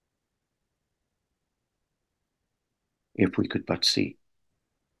 if we could but see,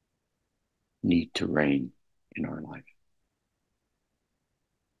 need to reign in our life.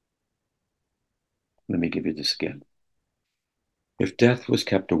 Let me give you this again. If death was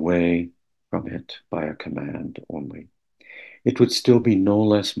kept away from it by a command only, it would still be no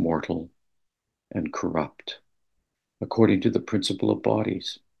less mortal and corrupt, according to the principle of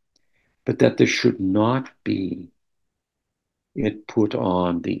bodies. But that this should not be, it put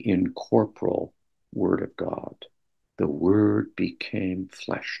on the incorporeal word of God. The word became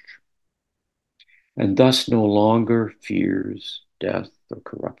flesh, and thus no longer fears death or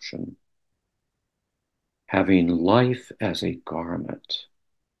corruption, having life as a garment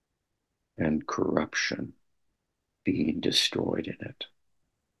and corruption being destroyed in it.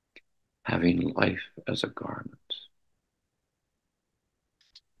 Having life as a garment.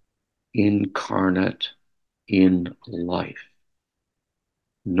 Incarnate in life,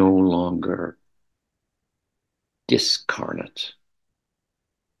 no longer discarnate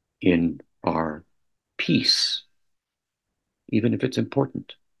in our peace, even if it's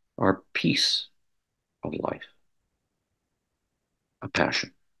important, our peace of life, a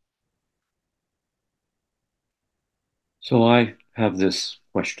passion. So I have this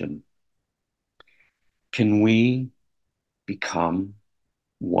question. Can we become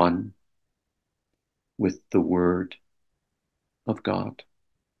one with the Word of God?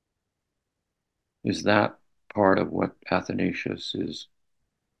 Is that part of what Athanasius is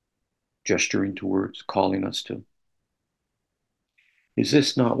gesturing towards, calling us to? Is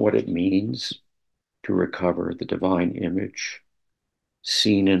this not what it means to recover the divine image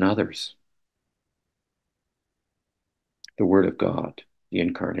seen in others? The Word of God, the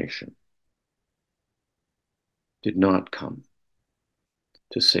Incarnation, did not come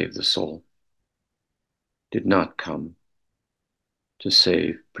to save the soul, did not come to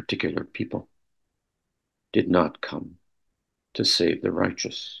save particular people, did not come to save the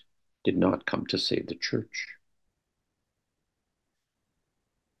righteous, did not come to save the church,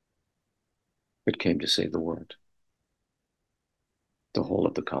 but came to save the world, the whole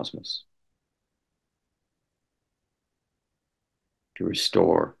of the cosmos, to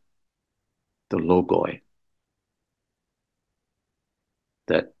restore the logoi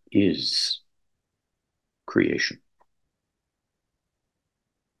that is creation.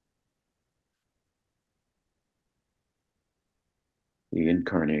 The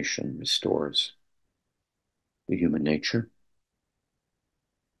Incarnation restores the human nature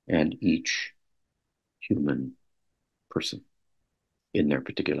and each human person in their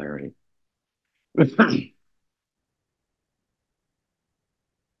particularity.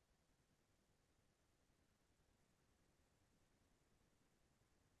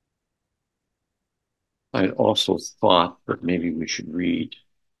 I'd also thought that maybe we should read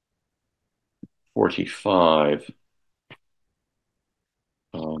 45.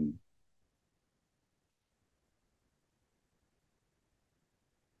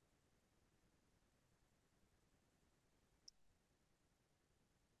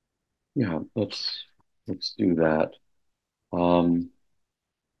 Yeah, let's do that.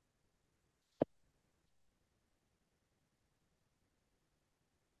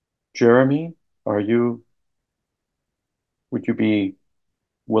 Jeremy, would you be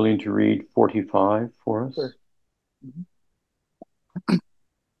willing to read 45 for us? Sure.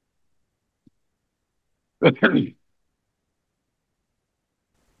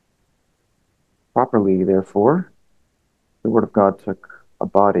 Properly, therefore, the Word of God took a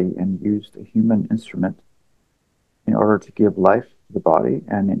body and used a human instrument in order to give life to the body,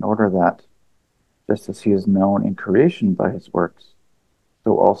 and in order that, just as he is known in creation by his works,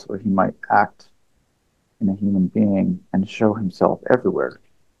 so also he might act in a human being and show himself everywhere,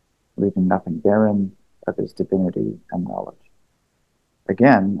 leaving nothing barren of his divinity and knowledge.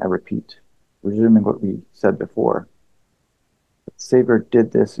 Again, I repeat, resuming what we said before, the Savior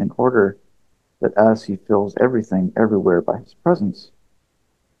did this in order that as he fills everything everywhere by his presence,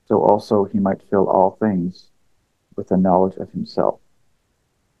 so also he might fill all things with the knowledge of himself.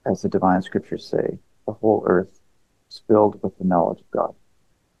 As the divine scriptures say, the whole earth is filled with the knowledge of God.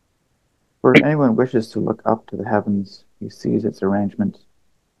 For if anyone wishes to look up to the heavens, he sees its arrangement,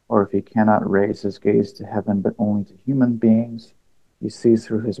 or if he cannot raise his gaze to heaven but only to human beings, he sees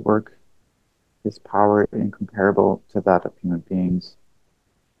through his work his power incomparable to that of human beings,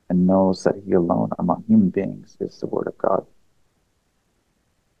 and knows that he alone among human beings is the Word of God.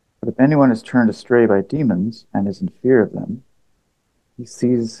 But if anyone is turned astray by demons and is in fear of them, he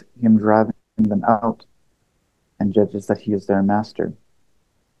sees him driving them out and judges that he is their master.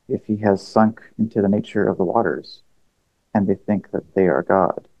 If he has sunk into the nature of the waters, and they think that they are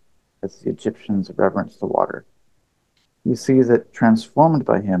God, as the Egyptians reverence the water, he sees it transformed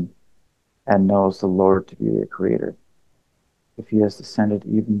by him and knows the Lord to be the Creator. If he has descended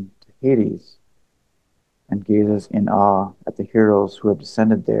even to Hades and gazes in awe at the heroes who have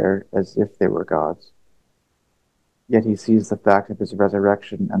descended there as if they were gods, yet he sees the fact of his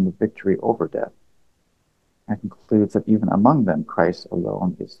resurrection and the victory over death, and concludes that even among them Christ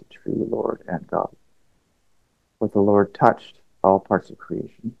alone is the true Lord and God. For the Lord touched all parts of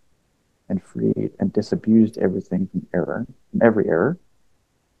creation, and freed and disabused everything from every error,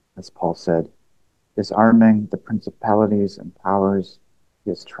 as Paul said, disarming the principalities and powers, he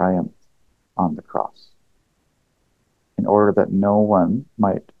has triumphed on the cross, in order that no one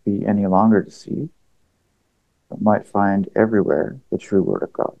might be any longer deceived, but might find everywhere the true Word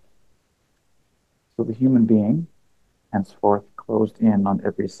of God. So the human being, henceforth closed in on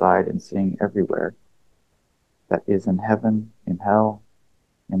every side and seeing everywhere, that is in heaven, in hell,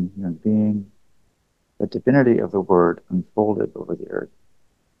 in the human being, the divinity of the Word unfolded over the earth,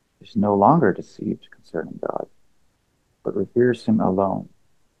 is no longer deceived concerning God, but reveres him alone.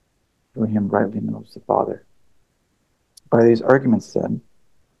 Through him rightly knows the Father. By these arguments, then,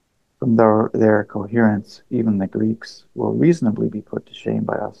 From their coherence, even the Greeks will reasonably be put to shame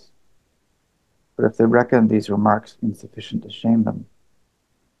by us. But if they reckon these remarks insufficient to shame them,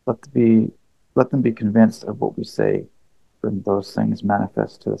 let them be convinced of what we say, for those things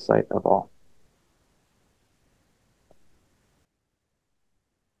manifest to the sight of all.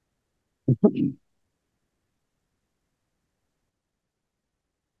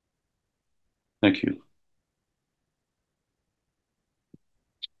 Thank you.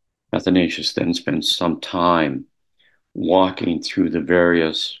 Athanasius then spends some time walking through the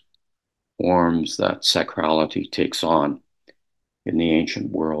various forms that sacrality takes on in the ancient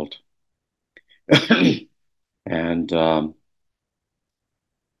world. And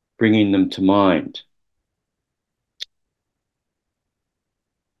bringing them to mind.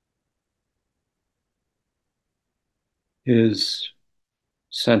 His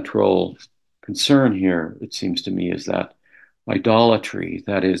central concern here, it seems to me, is that idolatry,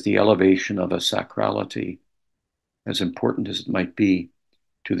 that is, the elevation of a sacrality, as important as it might be,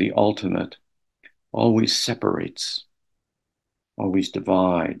 to the ultimate, always separates, always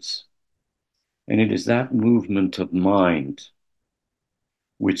divides. And it is that movement of mind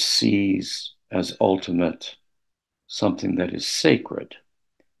which sees as ultimate something that is sacred.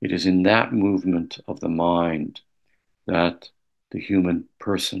 It is in that movement of the mind that the human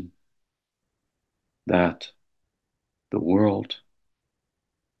person, that the world,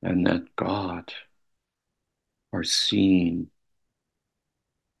 and that God are seen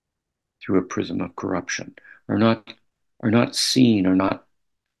through a prism of corruption, are not seen,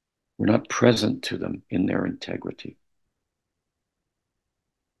 we're not present to them in their integrity.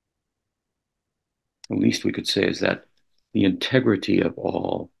 The least we could say is that the integrity of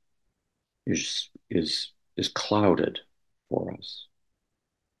all is clouded for us.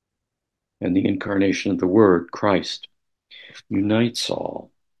 And the incarnation of the Word, Christ, unites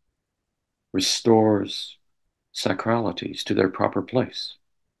all, restores sacralities to their proper place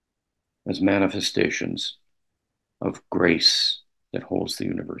as manifestations of grace that holds the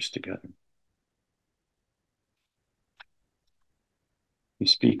universe together. He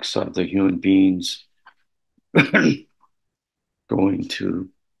speaks of the human beings going to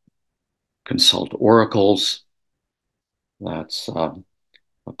consult oracles. That's a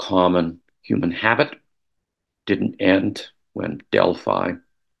common human habit. Didn't end when Delphi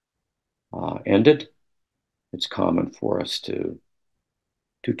ended. It's common for us to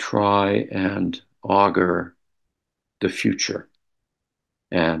try and augur the future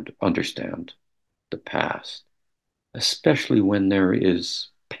and understand the past, especially when there is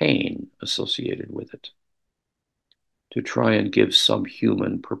pain associated with it, to try and give some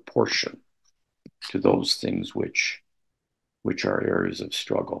human proportion to those things which are areas of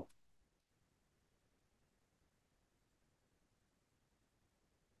struggle.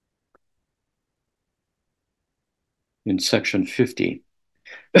 In section 50,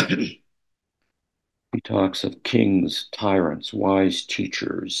 he talks of kings, tyrants, wise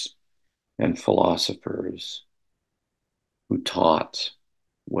teachers, and philosophers who taught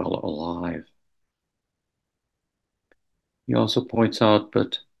while alive. He also points out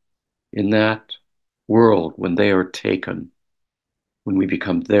that in that world, when they are taken, when we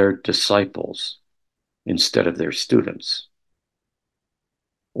become their disciples instead of their students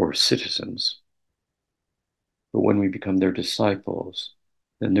or citizens, but when we become their disciples,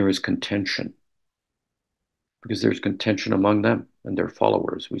 then there is contention, because there's contention among them and their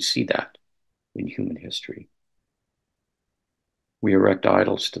followers. We see that in human history. We erect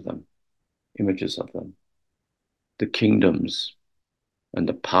idols to them, images of them. The kingdoms and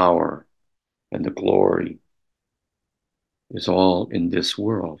the power and the glory is all in this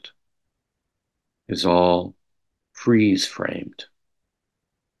world, is all freeze framed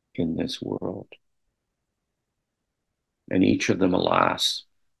in this world. And each of them, alas,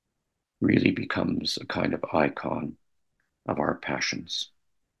 really becomes a kind of icon of our passions,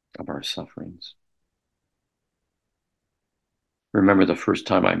 of our sufferings. Remember the first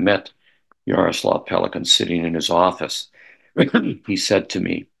time I met Yaroslav Pelikan sitting in his office, he said to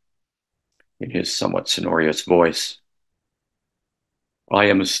me in his somewhat sonorous voice, "I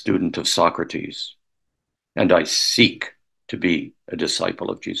am a student of Socrates, and I seek to be a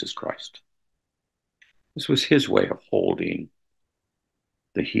disciple of Jesus Christ." This was his way of holding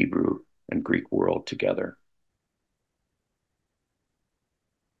the Hebrew and Greek world together.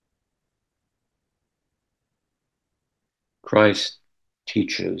 Christ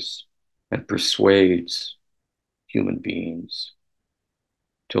teaches and persuades human beings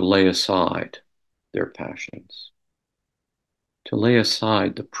to lay aside their passions, to lay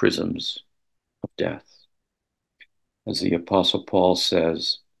aside the prisms of death. As the Apostle Paul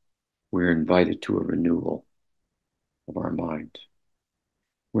says, we're invited to a renewal of our mind.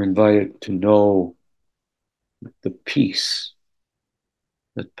 We're invited to know the peace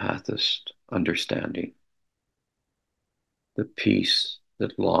that passeth understanding, the peace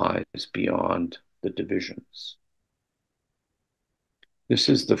that lies beyond the divisions. This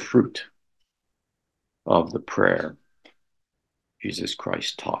is the fruit of the prayer Jesus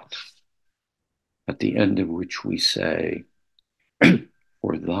Christ taught, at the end of which we say,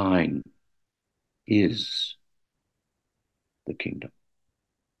 for thine is the kingdom.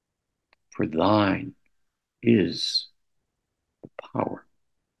 For thine is the power.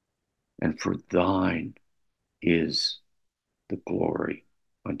 And for thine is the glory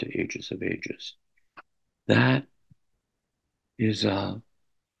unto ages of ages. That is at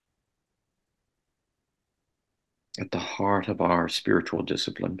the heart of our spiritual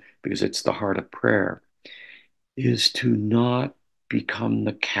discipline, because it's the heart of prayer, is to not become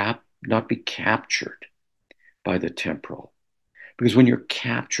not be captured by the temporal. Because when you're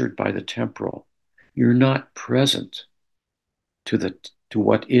captured by the temporal, you're not present to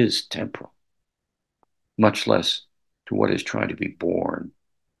what is temporal, much less to what is trying to be born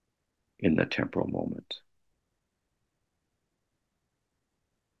in the temporal moment.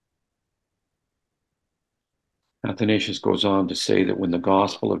 Athanasius goes on to say that when the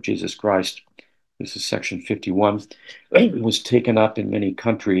gospel of Jesus Christ, this is section 51, was taken up in many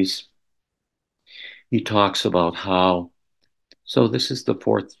countries, he talks about how, so this is the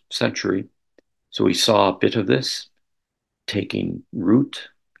 4th century, so he saw a bit of this taking root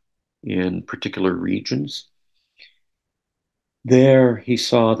in particular regions. There he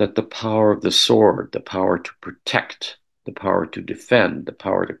saw that the power of the sword, the power to protect, the power to defend, the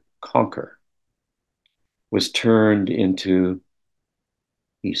power to conquer, was turned into,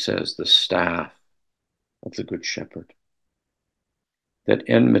 he says, the staff of the Good Shepherd. That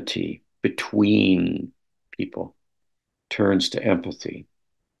enmity between people turns to empathy,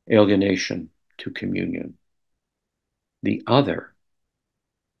 alienation to communion. The other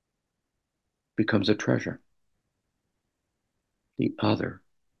becomes a treasure. The other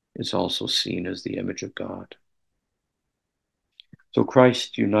is also seen as the image of God. So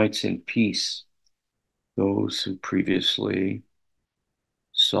Christ unites in peace those who previously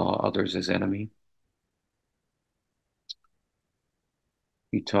saw others as enemy.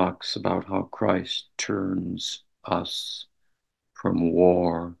 He talks about how Christ turns us from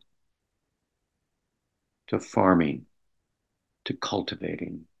war to farming, to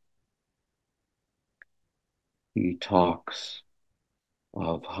cultivating. He talks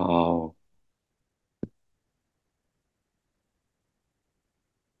of how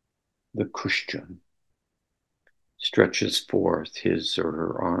the Christian stretches forth his or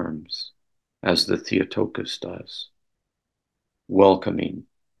her arms as the Theotokos does, welcoming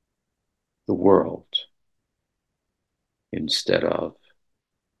the world instead of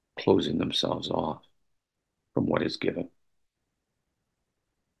closing themselves off from what is given.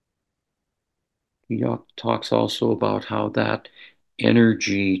 He talks also about how that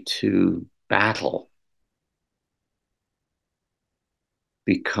energy to battle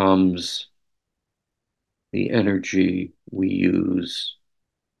becomes the energy we use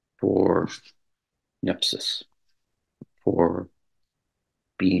for nepsis, for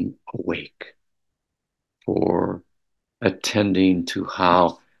being awake, for attending to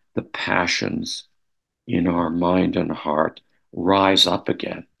how the passions in our mind and heart rise up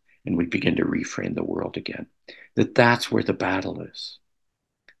again, and we begin to reframe the world again. That's where the battle is.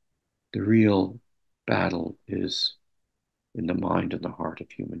 The real battle is in the mind and the heart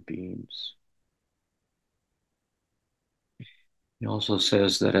of human beings. He also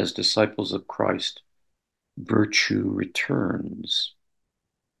says that as disciples of Christ, virtue returns.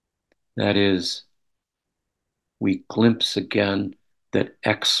 That is, we glimpse again that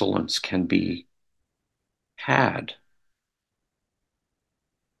excellence can be had.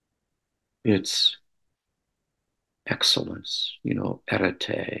 It's excellence,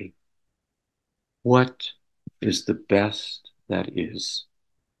 arete. What is the best that is?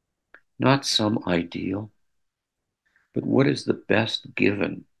 Not some ideal, but what is the best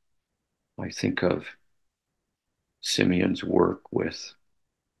given? I think of Simeon's work with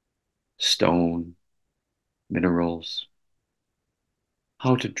stone, minerals,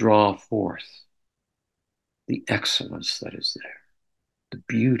 how to draw forth the excellence that is there, the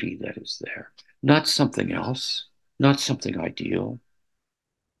beauty that is there, not something else, not something ideal.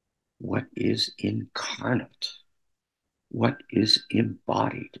 What is incarnate? What is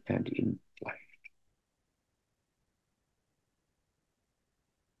embodied and in flesh?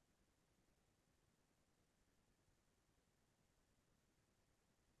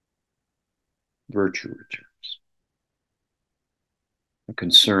 virtue returns. A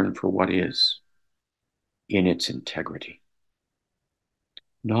concern for what is in its integrity.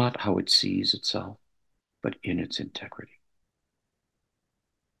 Not how it sees itself, but in its integrity.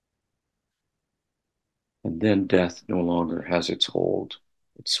 And then death no longer has its hold,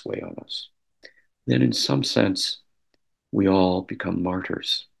 its sway on us. Then in some sense, we all become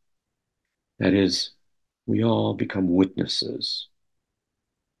martyrs. That is, we all become witnesses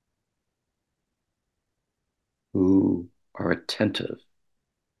who are attentive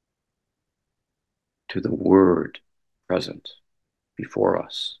to the word present before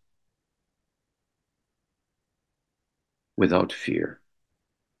us without fear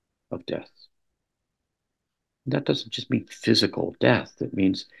of death. And that doesn't just mean physical death. It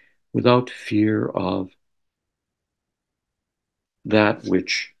means without fear of that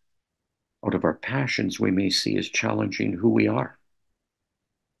which out of our passions we may see as challenging who we are.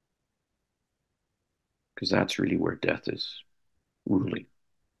 Because that's really where death is ruling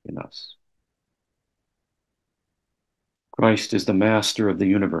in us. Christ is the master of the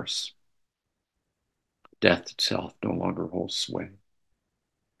universe. Death itself no longer holds sway,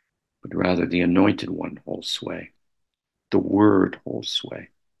 but rather the anointed one holds sway. The word holds sway.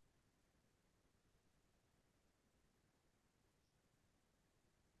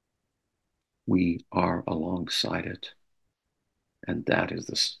 We are alongside it, and that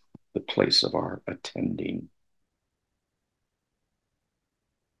is the place of our attending.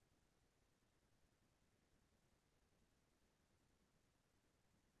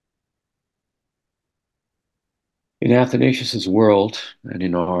 In Athanasius's world, and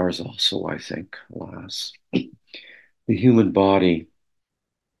in ours also, I think, alas, the human body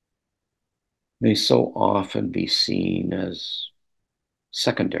may so often be seen as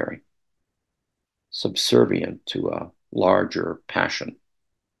secondary, subservient to a larger passion.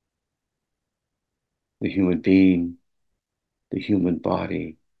 The human being, the human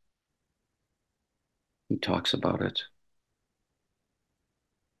body, he talks about it,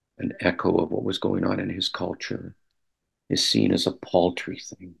 an echo of what was going on in his culture, is seen as a paltry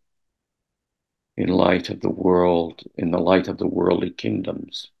thing in light of the world, in the light of the worldly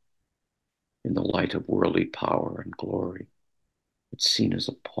kingdoms, in the light of worldly power and glory. It's seen as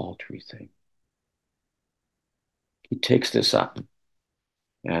a paltry thing. He takes this up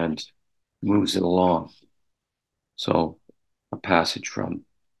and moves it along. So, a passage from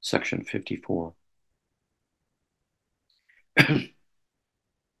section 54. And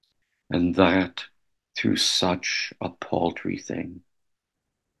that through such a paltry thing,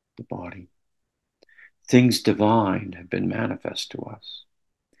 the body, things divine have been manifest to us,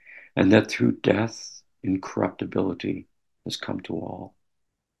 and that through death, incorruptibility has come to all.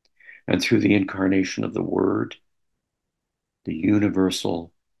 And through the incarnation of the Word, the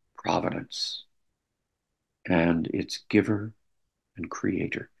universal providence and its giver and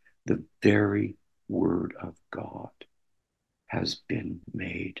creator, the very Word of God, has been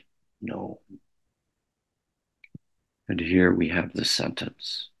made known. And here we have the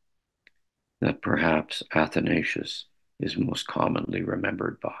sentence that perhaps Athanasius is most commonly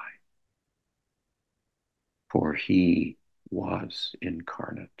remembered by. For he was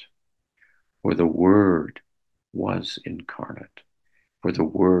incarnate, for the Word was incarnate, for the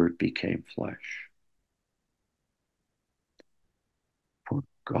Word became flesh. For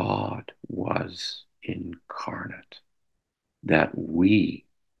God was incarnate, that we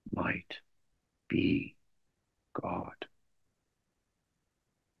might be God,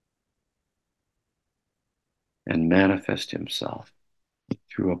 and manifest himself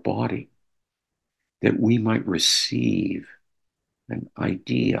through a body, that we might receive an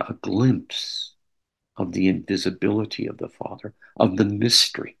idea, a glimpse of the invisibility of the Father, of the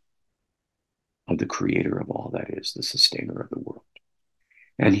mystery of the creator of all that is, the sustainer of the world.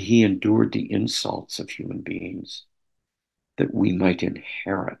 And he endured the insults of human beings that we might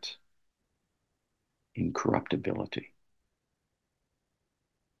inherit incorruptibility.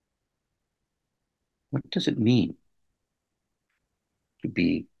 What does it mean to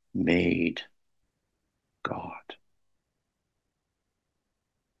be made God?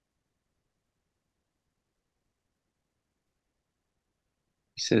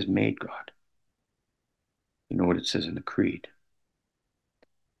 He says made God. You know what it says in the Creed?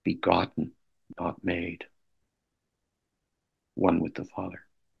 Begotten, not made. One with the Father.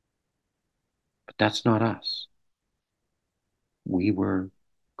 But that's not us. We were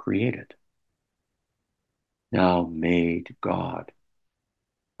created. Now made God.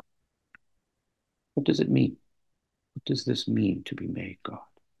 What does it mean? What does this mean to be made God?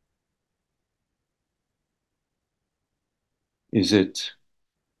 Is it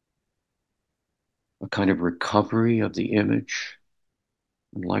a kind of recovery of the image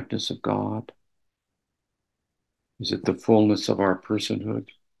and likeness of God? Is it the fullness of our personhood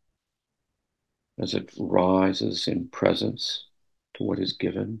as it rises in presence to what is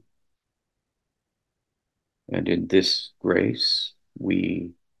given? And in this grace,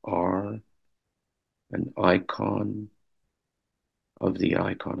 we are an icon of the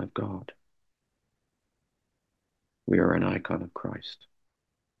icon of God. We are an icon of Christ.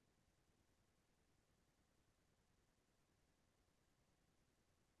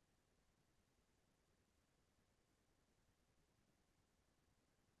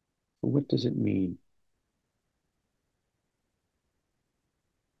 What does it mean?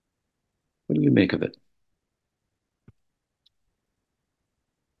 What do you make of it?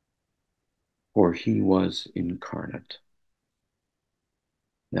 For he was incarnate,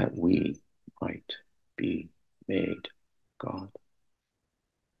 that we might be made God.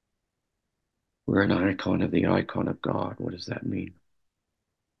 We're an icon of the icon of God. What does that mean?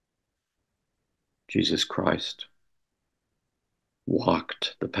 Jesus Christ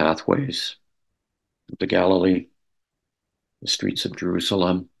walked the pathways of the Galilee, the streets of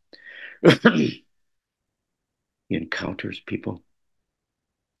Jerusalem. He encounters people.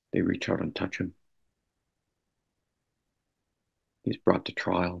 They reach out and touch him. He's brought to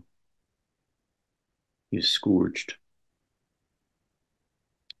trial. He's scourged.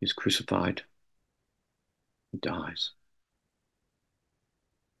 He's crucified. He dies.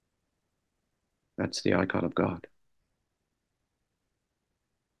 That's the icon of God.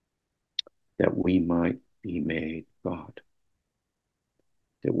 That we might be made God.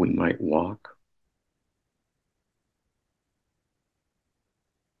 That we might walk.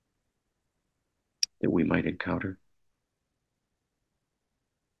 That we might encounter.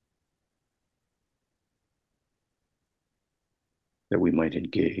 That we might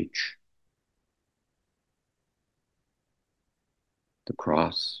engage. The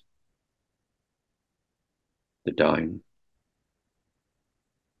cross. The dying.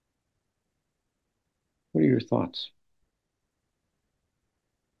 What are your thoughts?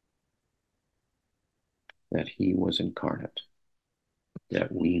 That he was incarnate,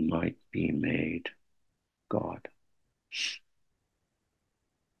 that we might be made God.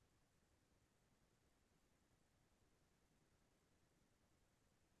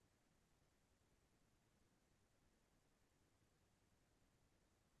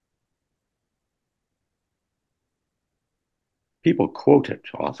 People quote it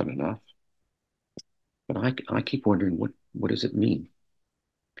often enough, but I keep wondering, what does it mean?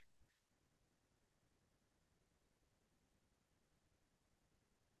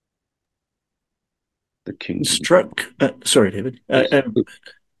 The kingdom. Struck. Sorry, David. I'm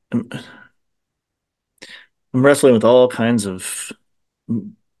wrestling with all kinds of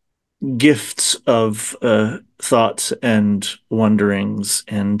gifts of thoughts and wonderings,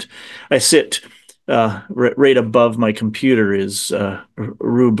 and I sit right above my computer is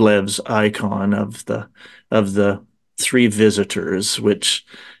Rublev's icon of the three visitors, which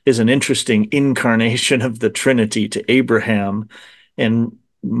is an interesting incarnation of the Trinity to Abraham. And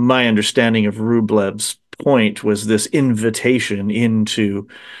my understanding of Rublev's point was this invitation into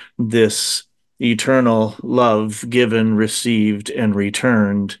this eternal love given, received, and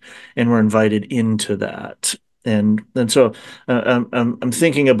returned, and we're invited into that. And so I'm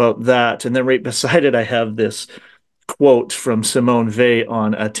thinking about that, and then right beside it, I have this quote from Simone Weil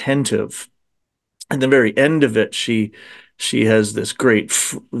on attentive. At the very end of it, she has this great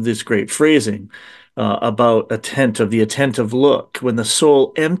phrasing about the attentive look, when the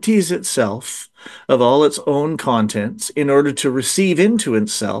soul empties itself of all its own contents in order to receive into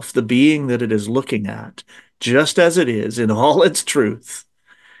itself the being that it is looking at, just as it is in all its truth.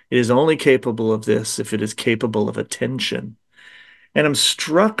 It is only capable of this if it is capable of attention. And I'm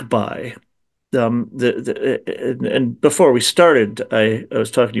struck by and before we started, I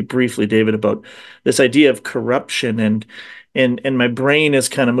was talking to you briefly, David, about this idea of corruption, and my brain is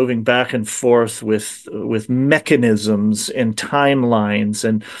kind of moving back and forth with mechanisms and timelines,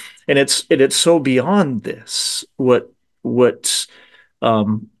 and it's so beyond this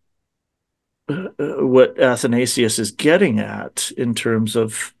um, what Athanasius is getting at in terms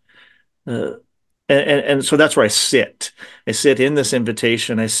of uh, and so that's where I sit. I sit in this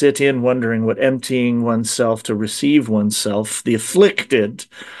invitation. I sit in wondering what emptying oneself to receive oneself, the afflicted,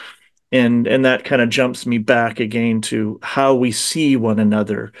 and that kind of jumps me back again to how we see one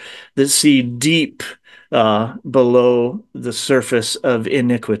another, that see deep below the surface of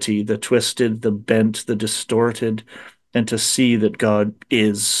iniquity, the twisted, the bent, the distorted, and to see that God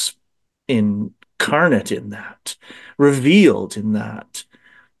is incarnate in that, revealed in that.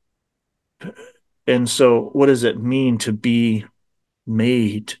 And so, what does it mean to be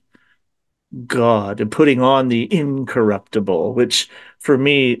made God and putting on the incorruptible, which for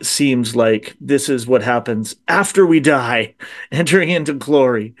me seems like this is what happens after we die, entering into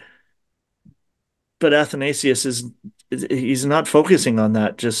glory. But Athanasius he's not focusing on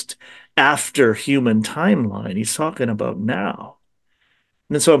that just after human timeline. He's talking about now.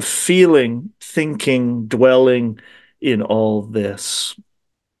 And so I'm feeling, thinking, dwelling in all this.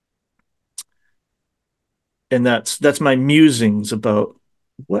 And that's my musings about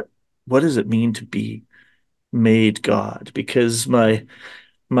what does it mean to be made God? Because my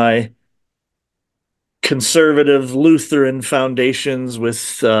conservative Lutheran foundations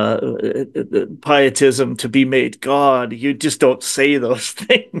with pietism to be made God, you just don't say those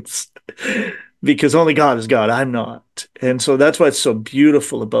things because only God is God. I'm not. And so that's why it's so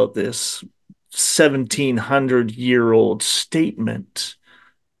beautiful about this 1700-year-old statement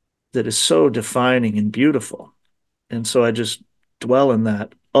that is so defining and beautiful. And so I just dwell in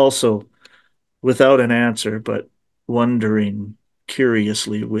that also without an answer, but wondering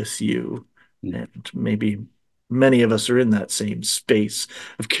curiously with you. And maybe many of us are in that same space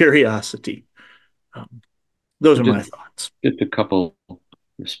of curiosity. Those are my thoughts. Just a couple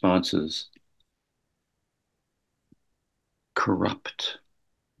responses. Corrupt.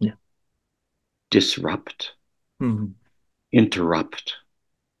 Yeah. Disrupt. Mm-hmm. Interrupt.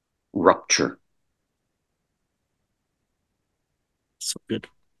 Rupture. So good.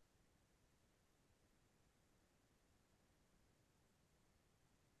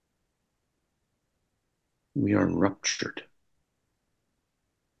 We are ruptured.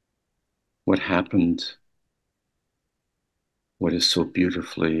 What happened, what is so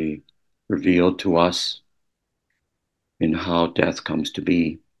beautifully revealed to us in how death comes to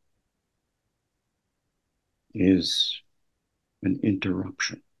be, is an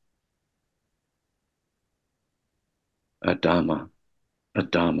interruption. Adama,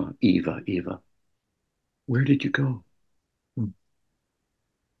 Adama, Eva, Eva. Where did you go?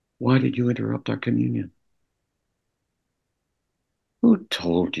 Why did you interrupt our communion? Who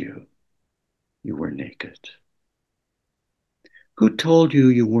told you you were naked? Who told you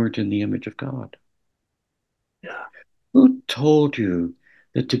you weren't in the image of God? Yeah. Who told you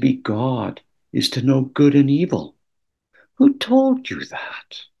that to be God is to know good and evil? Who told you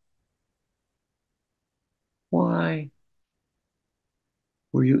that? Why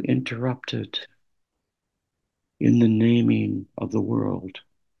were you interrupted in the naming of the world,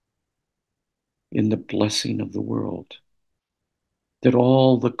 in the blessing of the world, that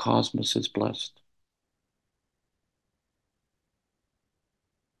all the cosmos is blessed?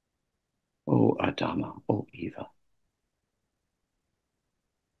 Oh, Adama, oh, Eva.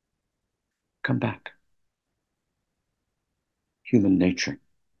 Come back. Human nature,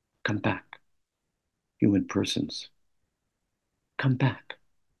 come back. Human persons, come back.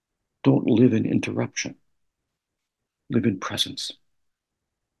 Don't live in interruption. Live in presence.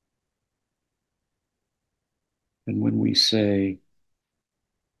 And when we say,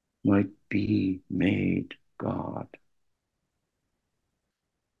 might be made God,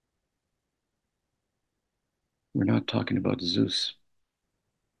 we're not talking about Zeus.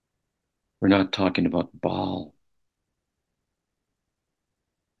 We're not talking about Baal.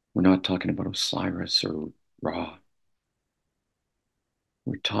 We're not talking about Osiris or Ra.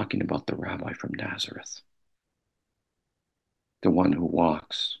 We're talking about the rabbi from Nazareth, the one who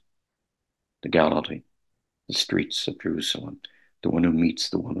walks the Galilee, the streets of Jerusalem, the one who meets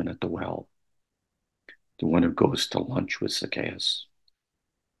the woman at the well, the one who goes to lunch with Zacchaeus,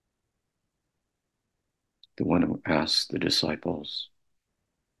 the one who asks the disciples,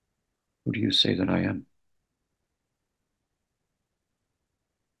 who do you say that I am?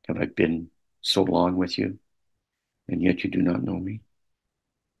 Have I been so long with you, and yet you do not know me?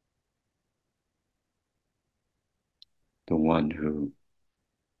 The one who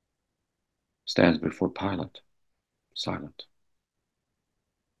stands before Pilate, silent.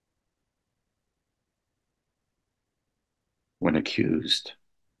 When accused,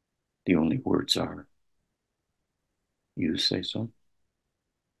 the only words are, you say so?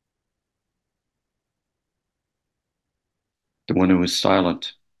 The one who is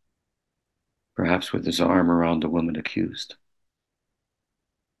silent, perhaps with his arm around the woman accused.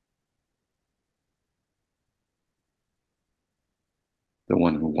 The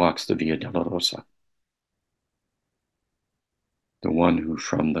one who walks the Via Dolorosa. The one who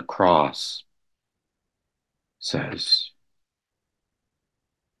from the cross says,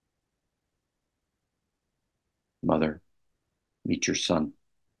 mother, meet your son.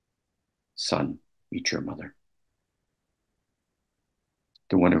 Son, meet your mother.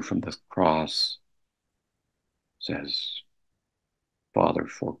 The one who from the cross says, Father,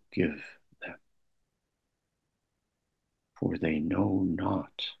 forgive them, for they know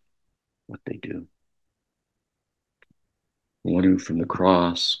not what they do. One who from the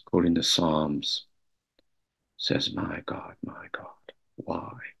cross, quoting the Psalms, says, my God,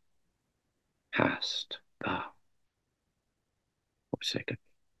 why hast thou forsaken me?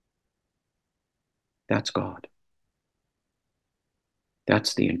 That's God.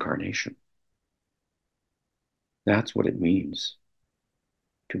 That's the incarnation. That's what it means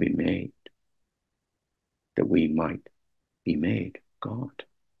to be made, that we might be made God,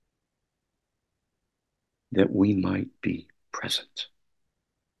 that we might be present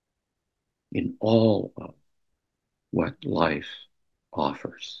in all of what life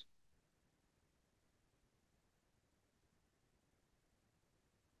offers.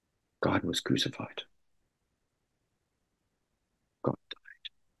 God was crucified. God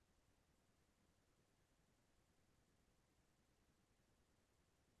died.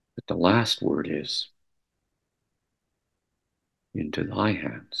 But the last word is, into thy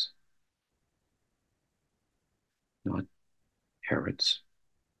hands, not Herod's,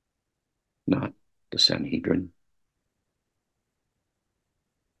 not the Sanhedrin,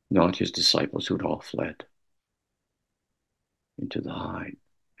 not his disciples who had all fled. Into thy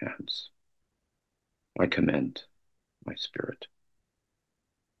hands I commend my spirit.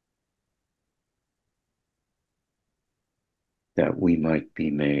 That we might be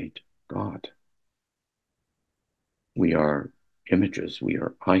made God. We are images, we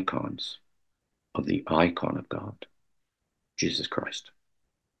are icons of the icon of God, Jesus Christ.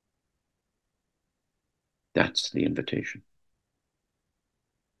 That's the invitation.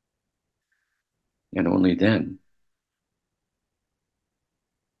 And only then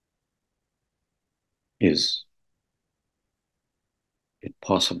is it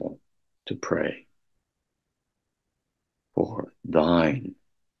possible to pray, for thine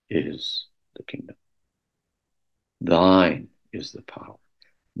is the kingdom. Thine is the power.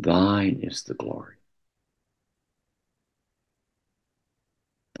 Thine is the glory.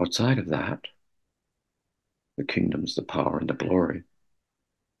 Outside of that, the kingdoms, the power, and the glory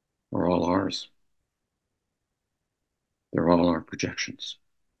are all ours. They're all our projections.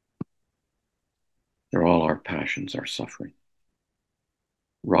 They're all our passions, our suffering,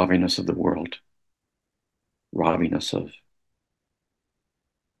 robbing us of the world, robbing us of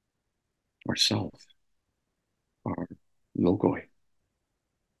ourself, our logoi,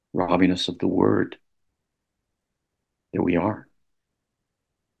 robbing us of the word that we are.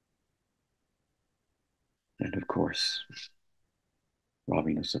 And of course,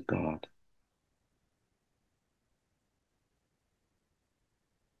 robbing us of God.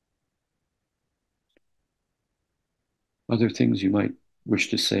 Other things you might wish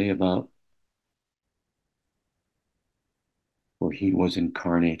to say about, for he was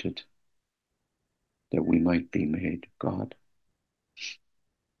incarnated that we might be made God.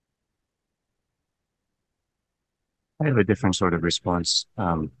 I have a different sort of response,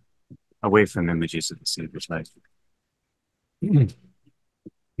 away from images of the Savior's life.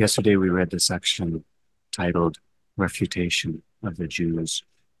 Yesterday we read the section titled Refutation of the Jews.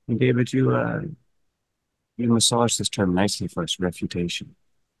 And David, you massaged this term nicely for us, refutation.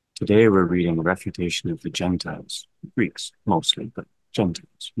 Today we're reading Refutation of the Gentiles, Greeks mostly, but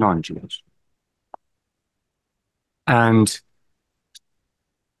Gentiles, non-Jews. And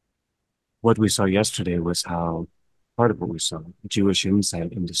what we saw yesterday was how part of what we saw, Jewish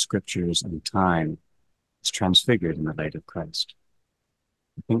insight into scriptures and time, is transfigured in the light of Christ.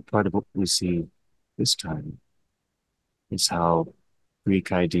 I think part of what we see this time is how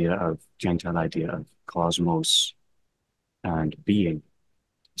Greek idea of, Gentile idea of cosmos and being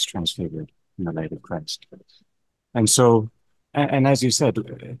is transfigured in the light of Christ. And so, and as you said,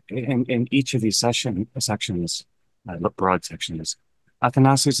 in each of these sections, broad sections,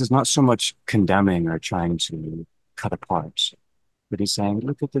 Athanasius is not so much condemning or trying to cut apart, but he's saying,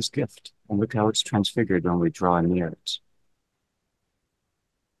 look at this gift and look how it's transfigured when we draw near it.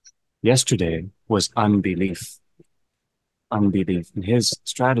 Yesterday was unbelief. Unbelief. And his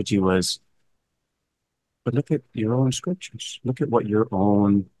strategy was, but look at your own scriptures. Look at what your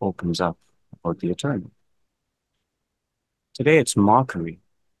own opens up about the eternal. Today it's mockery,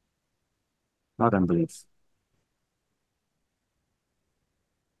 not unbelief.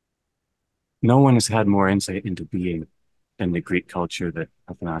 No one has had more insight into being than the Greek culture that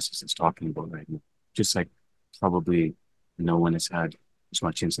Athanasius is talking about right now. Just like probably no one has had as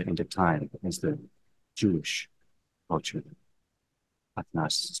much insight into time as the Jewish culture that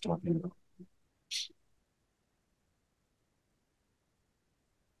Athanasius is talking about.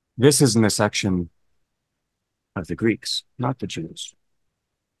 This is in the section of the Greeks, not the Jews.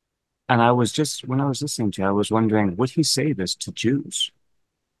 And I was just, when I was listening to you, I was wondering, would he say this to Jews?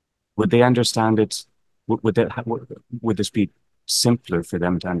 Would they understand it? Would this be simpler for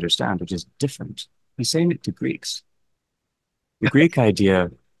them to understand, which is different? He's saying it to Greeks. The Greek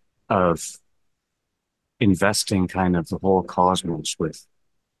idea of investing kind of the whole cosmos with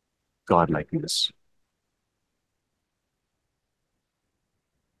godlikeness,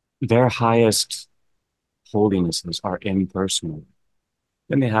 their highest holinesses are impersonal.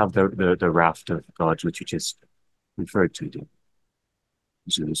 Then they have the raft of gods, which you just referred to,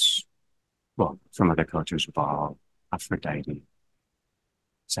 Zeus, well, from other cultures, Baal, Aphrodite,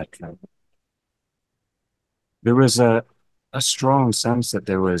 etc. There was a strong sense that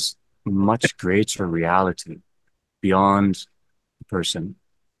there was much greater reality beyond the person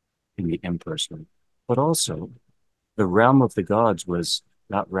in the impersonal, but also the realm of the gods was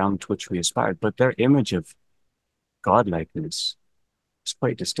that realm to which we aspired, but their image of godlikeness is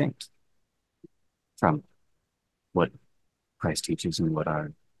quite distinct from what Christ teaches and what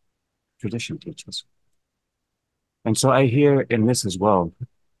our tradition teaches. And so I hear in this as well,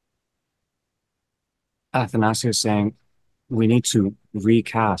 Athanasius saying we need to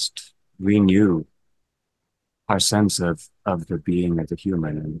recast, renew our sense of the being of the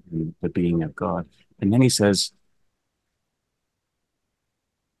human and the being of God. And then he says,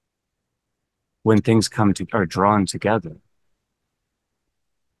 when things come to are drawn together,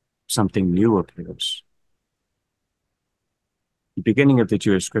 something new appears. The beginning of the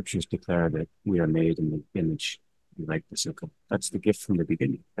Jewish scriptures declare that we are made in the image and likeness of God. That's the gift from the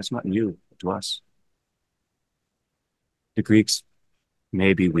beginning. That's not new to us. The Greeks,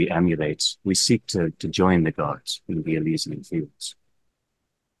 maybe we emulate, we seek to join the gods in the Elysian fields.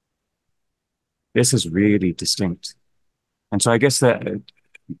 This is really distinct. And so I guess that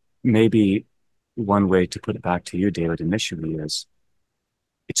maybe one way to put it back to you, David, initially is,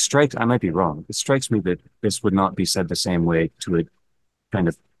 it strikes, I might be wrong, it strikes me that this would not be said the same way to a kind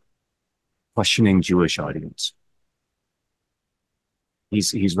of questioning Jewish audience.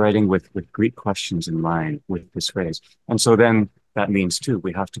 He's writing with Greek questions in mind with this phrase. And so then that means too,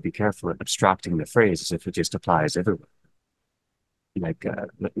 we have to be careful at abstracting the phrase as if it just applies everywhere. Like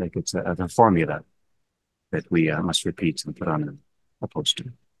it's a formula that we must repeat and put on a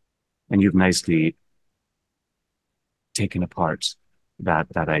poster. And you've nicely taken apart that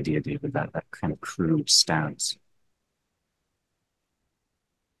idea, David, that kind of crude stance.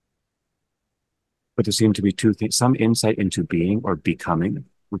 But there seem to be two things, some insight into being or becoming,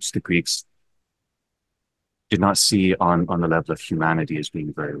 which the Greeks did not see on the level of humanity as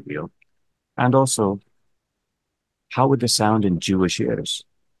being very real. And also, how would this sound in Jewish ears,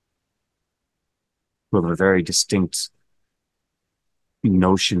 who have a very distinct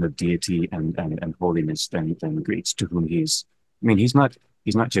notion of deity and holiness than the Greeks, to whom he's not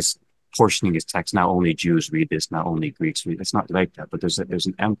just portioning his text, now only Jews read this, now only Greeks read. It's not like that, but there's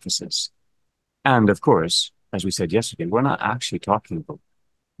an emphasis. And of course, as we said yesterday, we're not actually talking about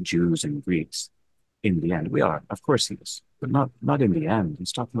Jews and Greeks in the end. We are, of course he is, but not in the end.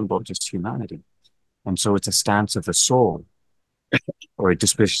 He's talking about just humanity. And so it's a stance of the soul, or a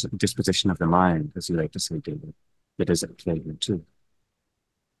disposition of the mind, as you like to say, David, that is at play here too.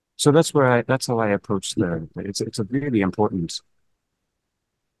 So that's how I approach it's a really important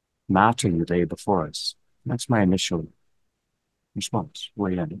matter you lay before us. That's my initial response.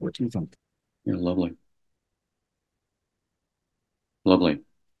 What do you think? Yeah, lovely. Lovely.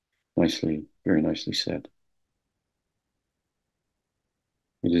 Very nicely said.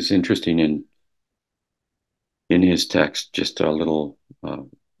 It is interesting in his text, just a little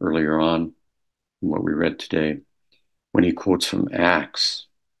earlier on in what we read today, when he quotes from Acts,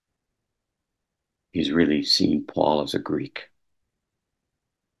 he's really seeing Paul as a Greek.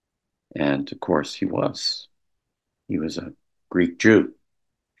 And of course he was. He was a Greek Jew.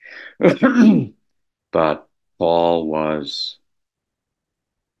 But Paul was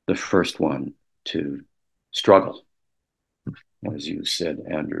the first one to struggle, as you said,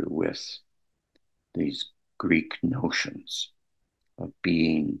 Andrew, with these Greek notions of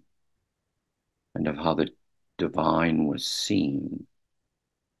being and of how the divine was seen,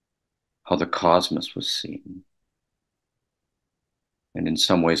 how the cosmos was seen, and in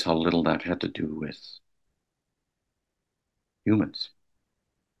some ways how little that had to do with humans.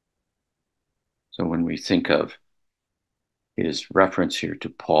 So when we think of his reference here to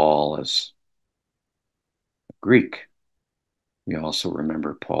Paul as a Greek, we also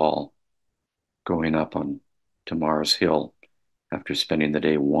remember Paul going up on to Mars Hill after spending the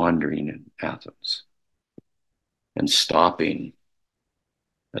day wandering in Athens and stopping,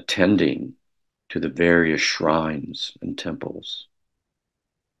 attending to the various shrines and temples,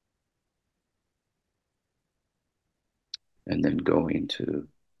 and then going to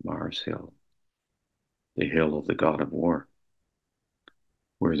Mars Hill, the hill of the god of war,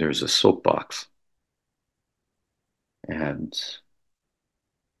 where there's a soapbox, and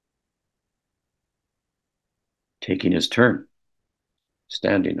taking his turn,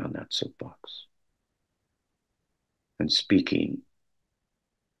 standing on that soapbox and speaking.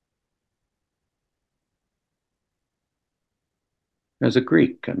 As a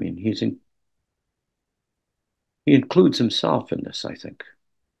Greek, I mean, he includes himself in this, I think.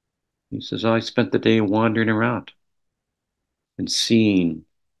 He says, I spent the day wandering around and seeing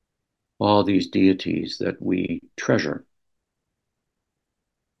all these deities that we treasure,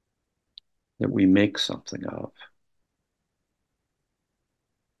 that we make something of.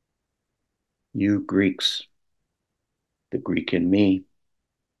 You Greeks, the Greek in me,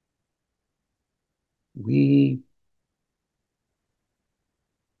 we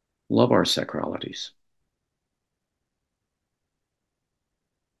love our sacralities.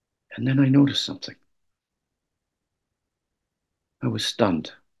 And then I noticed something. I was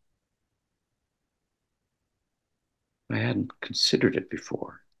stunned. I hadn't considered it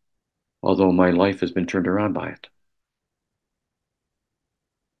before, although my life has been turned around by it.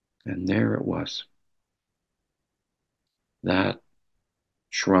 And there it was. That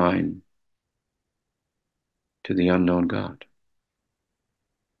shrine to the unknown God,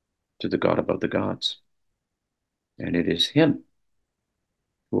 to the God above the gods. And it is him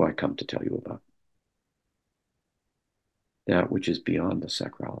who I come to tell you about. That which is beyond the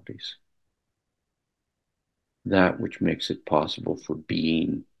sacralities. That which makes it possible for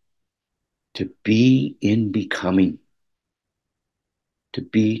being to be in becoming, to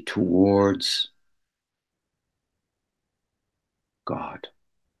be towards God,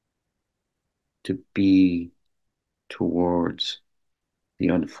 to be towards the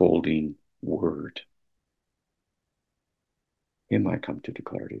unfolding word. Him I come to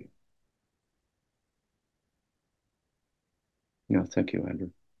declare to you. Thank you,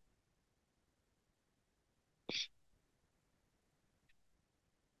 Andrew.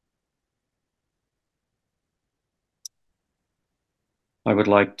 I would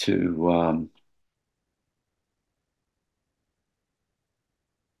like to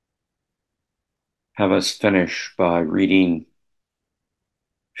have us finish by reading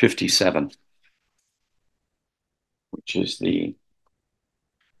 57, which is the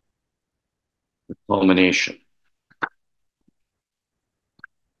culmination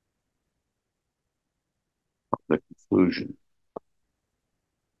of the conclusion.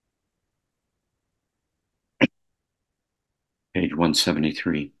 Page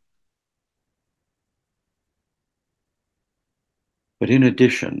 173. But in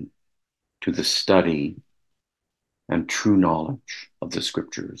addition to the study and true knowledge of the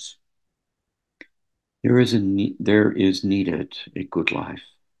scriptures, there is needed a good life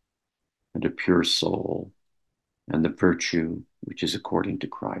and a pure soul and the virtue which is according to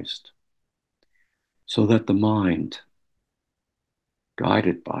Christ, so that the mind,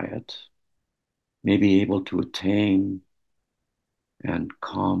 guided by it, may be able to attain and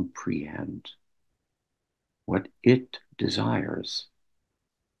comprehend what it desires,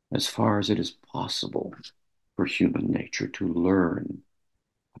 as far as it is possible for human nature to learn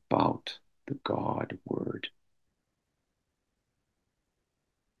about the God Word.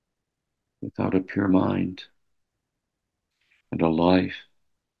 Without a pure mind and a life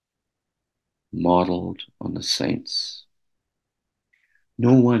modeled on the saints,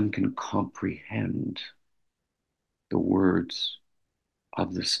 no one can comprehend the words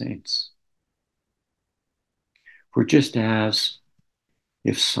of the saints. For just as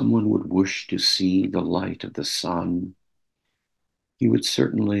if someone would wish to see the light of the sun, he would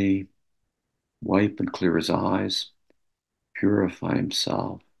certainly wipe and clear his eyes, purify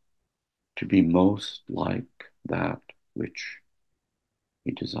himself to be most like that which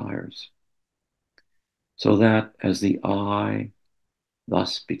he desires. So that as the eye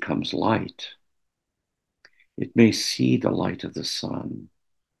thus becomes light, it may see the light of the sun,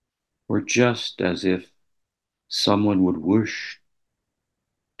 or just as if someone would wish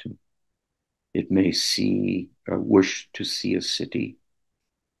to, it may see or wish to see a city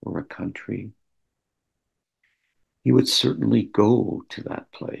or a country, he would certainly go to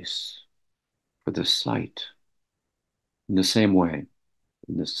that place for the sight. In the same way,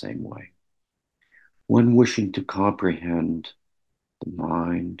 one wishing to comprehend the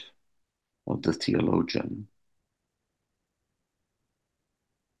mind of the theologian,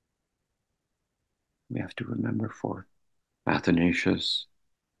 we have to remember for Athanasius,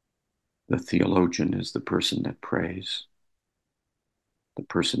 The theologian is the person that prays. The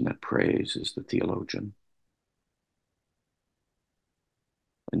person that prays is the theologian.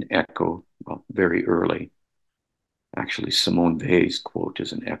 An echo, well, very early. Actually, Simone Weil's quote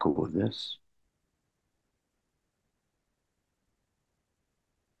is an echo of this.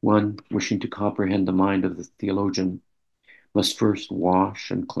 One wishing to comprehend the mind of the theologian must first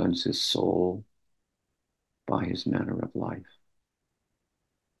wash and cleanse his soul by his manner of life.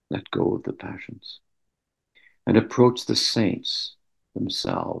 Let go of the passions and approach the saints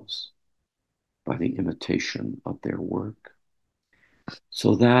themselves by the imitation of their work,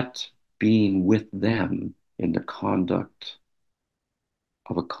 so that being with them in the conduct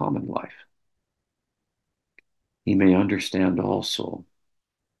of a common life, he may understand also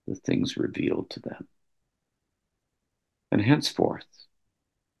the things revealed to them. And henceforth,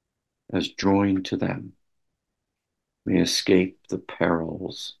 as joined to them, may escape the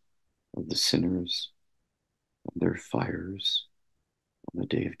perils of the sinners and their fires on the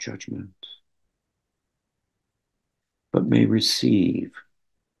day of judgment, but may receive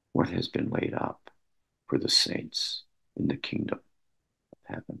what has been laid up for the saints in the kingdom of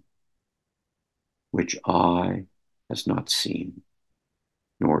heaven, which eye has not seen,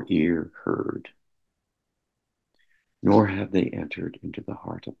 nor ear heard, nor have they entered into the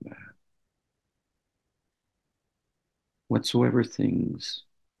heart of man. Whatsoever things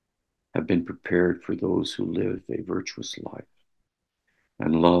have been prepared for those who live a virtuous life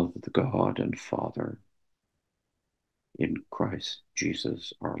and love the God and Father in Christ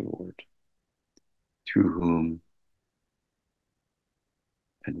Jesus our Lord, through whom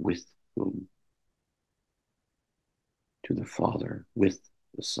and with whom to the Father with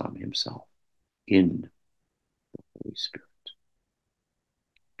the Son himself in the Holy Spirit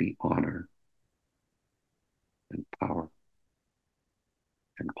be honor and power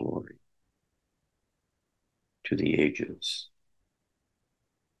and glory to the ages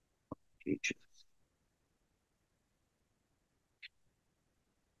of ages.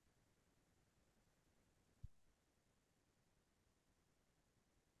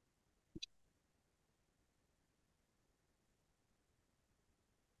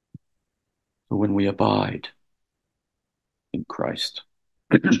 So when we abide in Christ,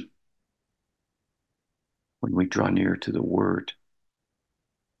 when we draw near to the Word,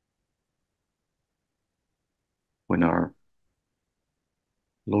 when our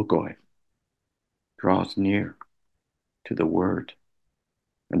logoi draws near to the Word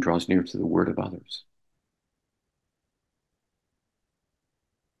and draws near to the Word of others,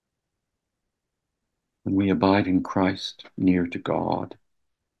 when we abide in Christ near to God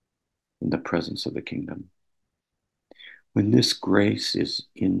in the presence of the kingdom, when this grace is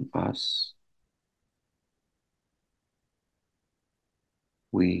in us,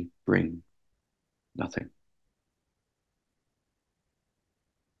 we bring nothing.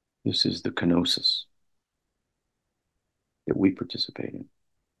 This is the kenosis that we participate in.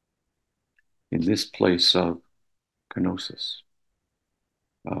 In this place of kenosis,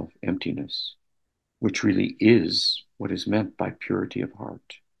 of emptiness, which really is what is meant by purity of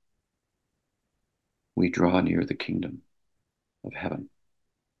heart, we draw near the kingdom of heaven.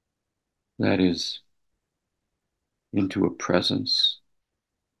 That is, into a presence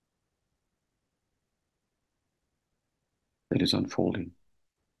that is unfolding,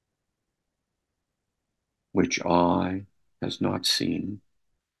 which eye has not seen,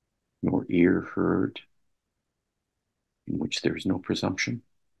 nor ear heard, in which there is no presumption,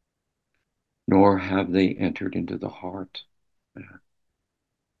 nor have they entered into the heart.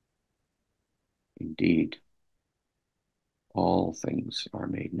 Indeed, all things are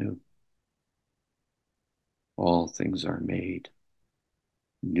made new. All things are made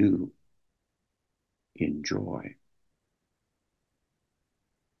new in joy.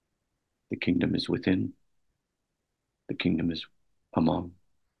 The kingdom is within. The kingdom is among.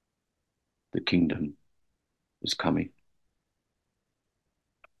 The kingdom is coming.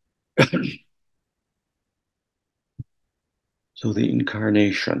 So the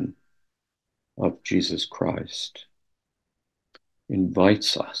incarnation of Jesus Christ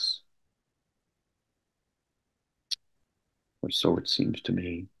invites us, or so it seems to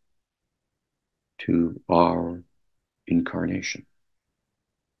me, to our incarnation,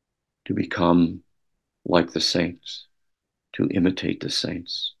 to become like the saints, to imitate the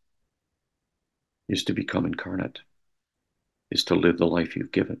saints, is to become incarnate, is to live the life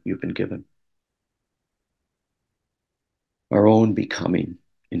you've been given. Our own becoming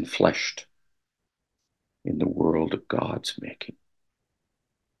enfleshed in the world of God's making.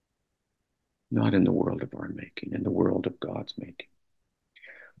 Not in the world of our making, in the world of God's making.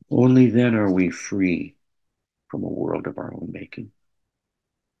 Only then are we free from a world of our own making,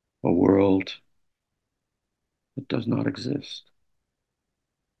 a world that does not exist,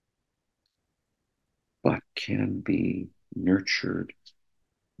 but can be nurtured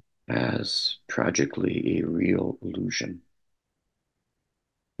as tragically a real illusion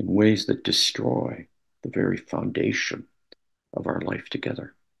in ways that destroy the very foundation of our life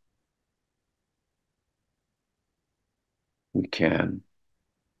together. We can,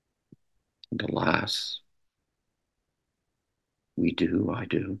 and alas, we do, I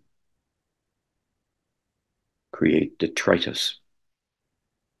do, create detritus.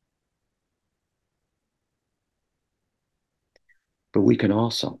 But we can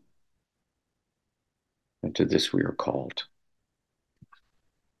also, and to this we are called,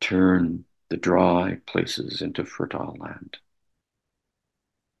 turn the dry places into fertile land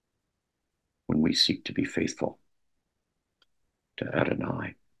when we seek to be faithful to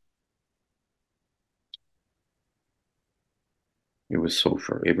Adonai. It was so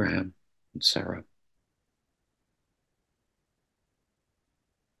for Abraham and Sarah,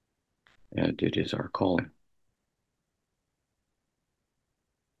 and it is our calling.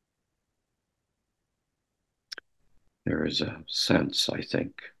 There is a sense, I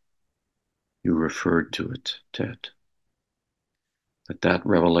think, you referred to it, Ted, that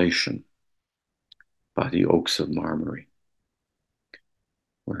revelation by the oaks of Mamre,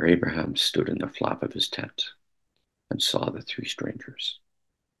 where Abraham stood in the flap of his tent and saw the three strangers.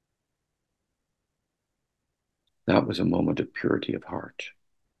 That was a moment of purity of heart.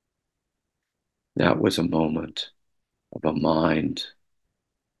 That was a moment of a mind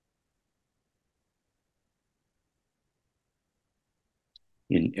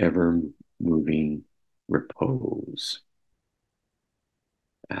in ever-moving repose,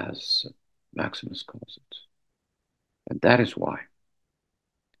 as Maximus calls it. And that is why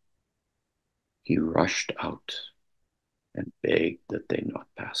he rushed out and begged that they not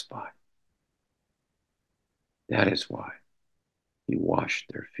pass by. That is why he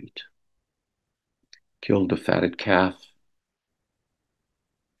washed their feet, killed a fatted calf.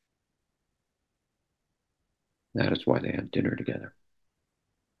 That is why they had dinner together.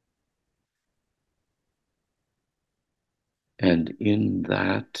 And in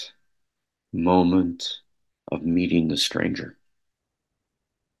that moment of meeting the stranger,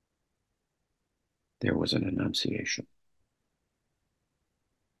 there was an annunciation.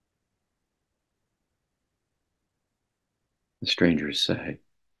 The strangers say,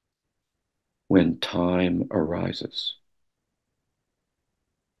 when time arises,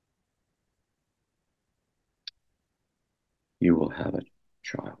 you will have a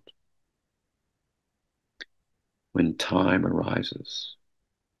child. When time arises,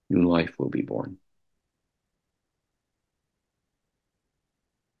 new life will be born.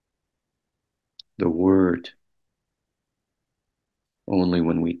 The word, only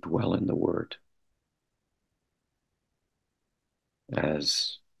when we dwell in the word,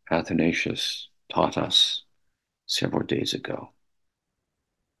 as Athanasius taught us several days ago,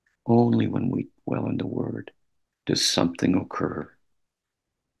 only when we dwell in the word does something occur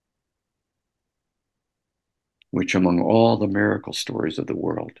which among all the miracle stories of the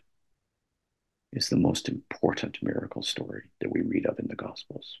world is the most important miracle story that we read of in the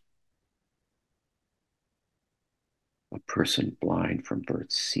Gospels. A person blind from birth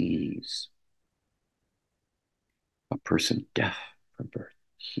sees. A person deaf from birth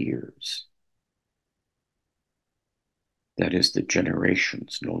hears. That is, the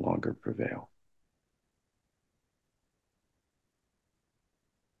generations no longer prevail.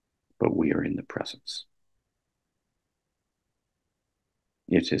 But we are in the presence.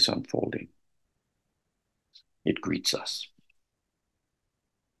 It is unfolding. It greets us.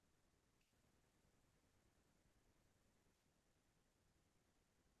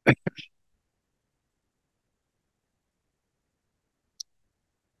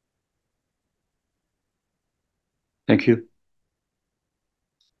 Thank you.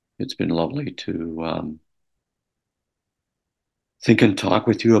 It's been lovely to think and talk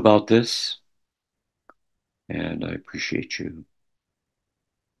with you about this. And I appreciate you,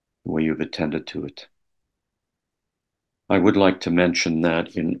 the way you've attended to it. I would like to mention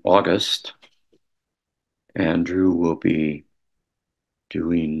that in August, Andrew will be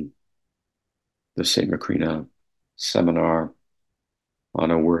doing the St. Macrina seminar on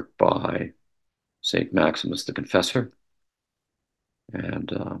a work by St. Maximus the Confessor.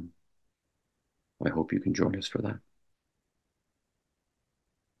 And I hope you can join us for that.